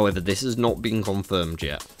unlocked. However, this has not been confirmed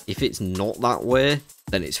yet. If it's not that way,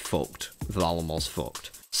 then it's fucked. Varlamore's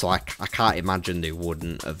fucked. So I can't imagine they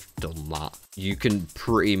wouldn't have done that, you can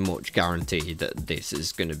pretty much guarantee that this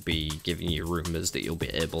is going to be giving you rumours that you'll be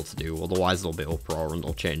able to do. Otherwise, there'll be uproar and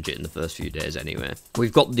they'll change it in the first few days anyway.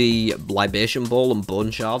 We've got the Libation Bowl and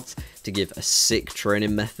Bone Shards to give a sick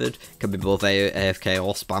training method. Can be both AFK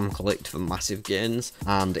or spam collect for massive gains,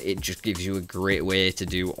 and it just gives you a great way to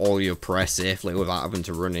do all your press safely without having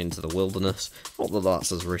to run into the wilderness. Not that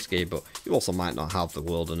that's as risky, but you also might not have the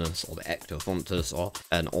wilderness or the Ectofuntus or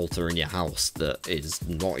an altar in your house that is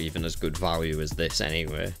not even as good value as this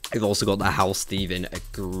anyway. You've also got the house thieving. A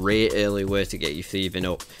great early way to get you thieving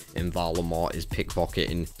up in Varlamore is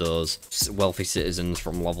pickpocketing those wealthy citizens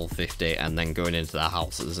from level 50 and then going into their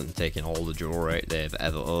houses and taking all the jewelry they've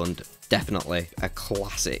ever owned. Definitely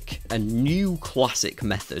a new classic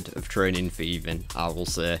method of training thieving, I will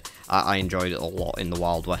say. I enjoyed it a lot in the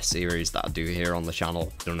Wild West series that I do here on the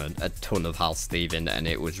channel. Done a ton of house thieving, and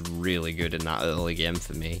it was really good in that early game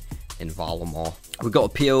for me in Varlamore. We've got a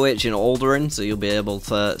POH in Alderin, so you'll be able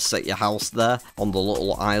to set your house there on the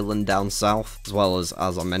little island down south, as well as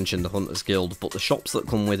I mentioned, the Hunters Guild, but the shops that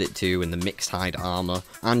come with it too, in the mixed hide armor.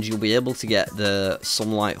 And you'll be able to get the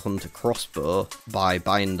Sunlight Hunter crossbow by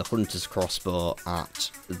buying the Hunter's crossbow at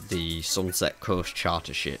the Sunset Coast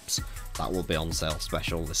charter ships. That will be on sale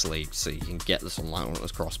special this league, so you can get the Sunlight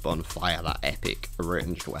Hunter's crossbow and fire that epic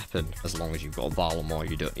ranged weapon. As long as you've got Varlamore,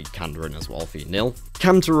 you don't need Kandarin as well for your nil.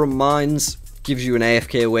 Kandarin Mines gives you an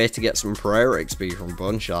AFK way to get some prayer XP from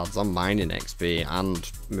Bone Shards and Mining XP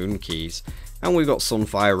and Moon Keys. And we've got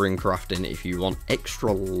Sunfire Rune Crafting if you want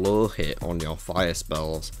extra low hit on your fire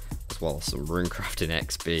spells, as well as some Rune Crafting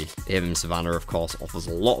XP. Haven Savannah, of course, offers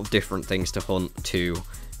a lot of different things to hunt too,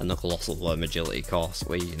 and the Colossal Worm Agility course,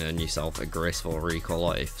 where you can earn yourself a Graceful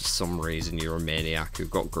Recolor if for some reason you're a maniac who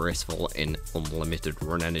got Graceful in unlimited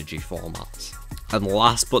run energy formats. And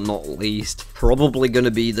last but not least, probably going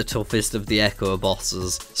to be the toughest of the Echo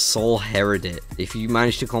bosses, Sol Heredit. If you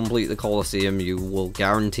manage to complete the Colosseum, you will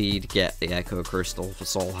guaranteed get the Echo Crystal for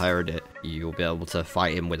Sol Heredit. You'll be able to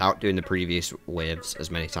fight him without doing the previous waves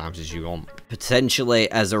as many times as you want.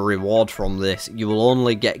 Potentially, as a reward from this, you will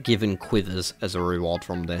only get given quivers as a reward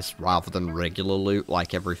from this, rather than regular loot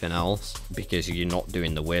like everything else, because you're not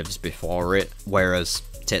doing the waves before it. Whereas,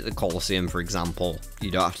 take the Colosseum for example, you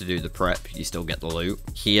don't have to do the prep, you still get the loot.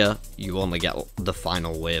 Here, you only get the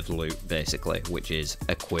final wave loot, basically, which is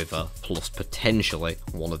a quiver, plus potentially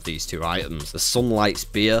one of these two items. The Sunlight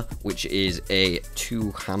Spear, which is a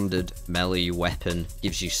two-handed melee weapon,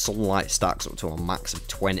 gives you sunlight stacks up to a max of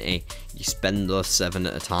 20. You spend those 7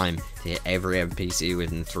 at a time to hit every NPC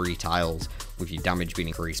within 3 tiles, with your damage being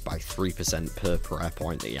increased by 3% per prayer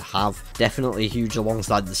point that you have. Definitely huge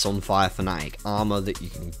alongside the Sunfire Fanatic armor that you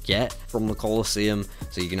can get from the Colosseum,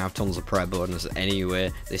 so you can have tons of prayer bonus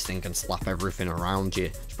anyway. This thing can slap everything around you.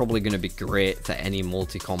 It's probably going to be great for any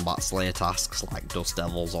multi-combat slayer tasks like Dust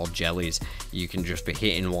Devils or Jellies. You can just be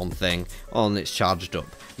hitting one thing, oh, and it's charged up,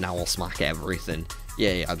 now I'll smack everything.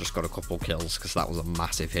 Yeah, I just got a couple kills because that was a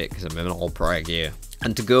massive hit because I'm in all prayer gear.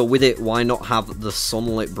 And to go with it, why not have the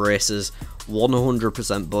Sunlit Braces,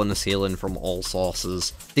 100% bonus healing from all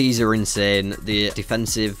sources. These are insane. The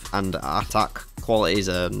defensive and attack qualities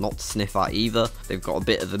are not to sniff at either. They've got a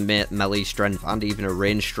bit of a melee strength and even a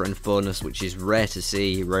range strength bonus, which is rare to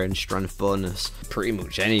see range strength bonus pretty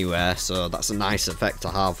much anywhere, so that's a nice effect to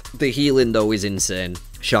have. The healing though is insane.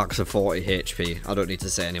 Sharks are 40 HP, I don't need to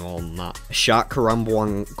say any more than that. A Shark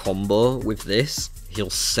Karamja combo with this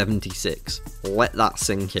heals 76. Let that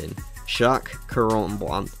sink in. Shark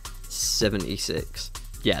Karamja 76.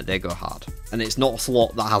 Yeah, they go hard. And it's not a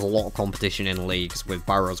slot that has a lot of competition in leagues, with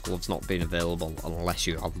Barrow's gloves not being available unless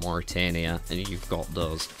you have Morytania and you've got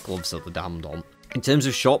those gloves of the damned on. In terms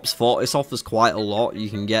of shops, Fortis offers quite a lot. You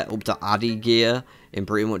can get up to Addy gear in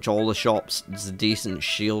pretty much all the shops. There's a decent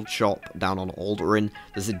shield shop down on Alderin.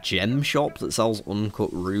 There's a gem shop that sells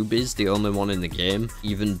uncut rubies, the only one in the game.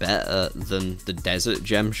 Even better than the desert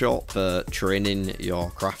gem shop for training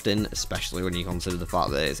your crafting, especially when you consider the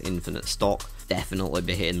fact that it's infinite stock. Definitely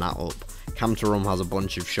be hitting that up. Kandarin has a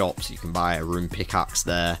bunch of shops. You can buy a rune pickaxe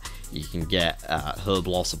there. You can get herb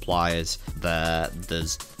lore supplies there.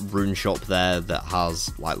 There's rune shop there that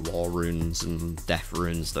has like lore runes and death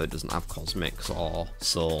runes, though it doesn't have cosmics or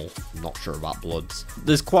soul. I'm not sure about bloods.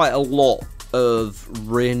 There's quite a lot of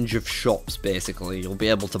range of shops basically. You'll be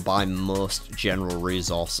able to buy most general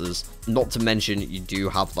resources Not to mention, you do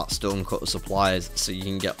have that stonecutter supplies, so you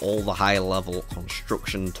can get all the high level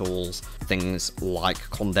construction tools, things like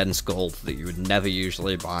condensed gold that you would never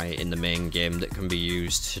usually buy in the main game that can be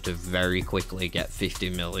used to very quickly get 50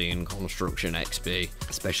 million construction XP,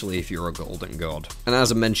 especially if you're a golden god. And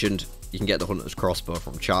as I mentioned, you can get the Hunter's Crossbow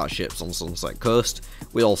from charter ships on Sunset Coast.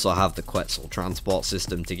 We also have the Quetzal transport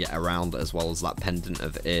system to get around, as well as that Pendant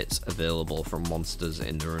of 8 available from monsters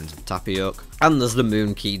in the Ruins of Tapioca. And there's the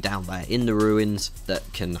Moon Key down there in the ruins that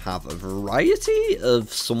can have a variety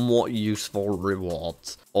of somewhat useful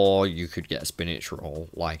rewards. Or you could get a spinach roll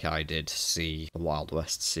like I did see the Wild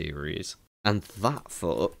West series. And that,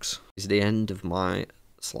 folks, is the end of my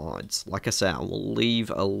slides. Like I said, I will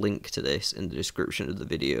leave a link to this in the description of the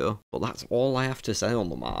video, but that's all I have to say on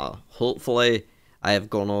the matter. Hopefully I have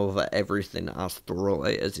gone over everything as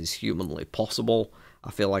thoroughly as is humanly possible.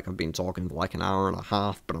 I feel like I've been talking for like an hour and a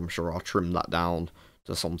half, but I'm sure I'll trim that down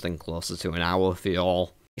to something closer to an hour for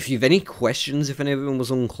y'all. If you have any questions, if anything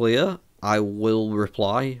was unclear, I will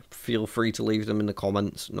reply. Feel free to leave them in the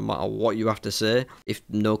comments, no matter what you have to say. If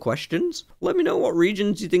no questions, let me know what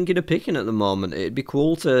regions you're thinking of picking at the moment. It'd be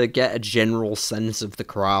cool to get a general sense of the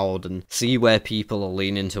crowd and see where people are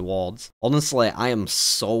leaning towards. Honestly, I am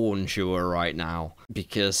so unsure right now,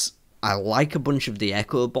 because I like a bunch of the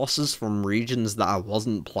Echo bosses from regions that I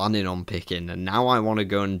wasn't planning on picking, and now I want to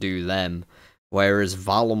go and do them. Whereas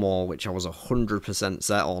Varlamore, which I was 100%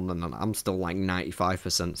 set on, and I'm still like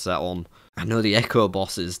 95% set on, I know the Echo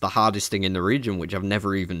boss is the hardest thing in the region, which I've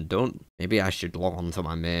never even done. Maybe I should log on to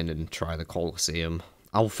my main and try the Colosseum.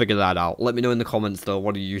 I'll figure that out. Let me know in the comments though,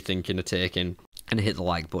 what are you thinking of taking? And hit the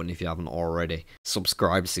like button if you haven't already.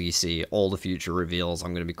 Subscribe so you see all the future reveals.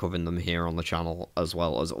 I'm going to be covering them here on the channel, as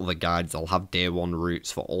well as other guides. I'll have day 1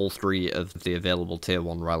 routes for all 3 of the available tier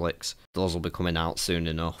 1 relics. Those will be coming out soon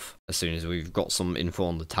enough, as soon as we've got some info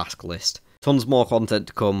on the task list. Tons more content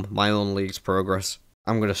to come, my own league's progress.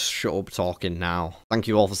 I'm going to shut up talking now. Thank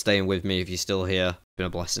you all for staying with me if you're still here. It's been a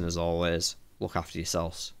blessing as always. Look after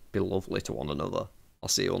yourselves. Be lovely to one another. I'll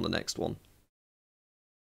see you on the next one.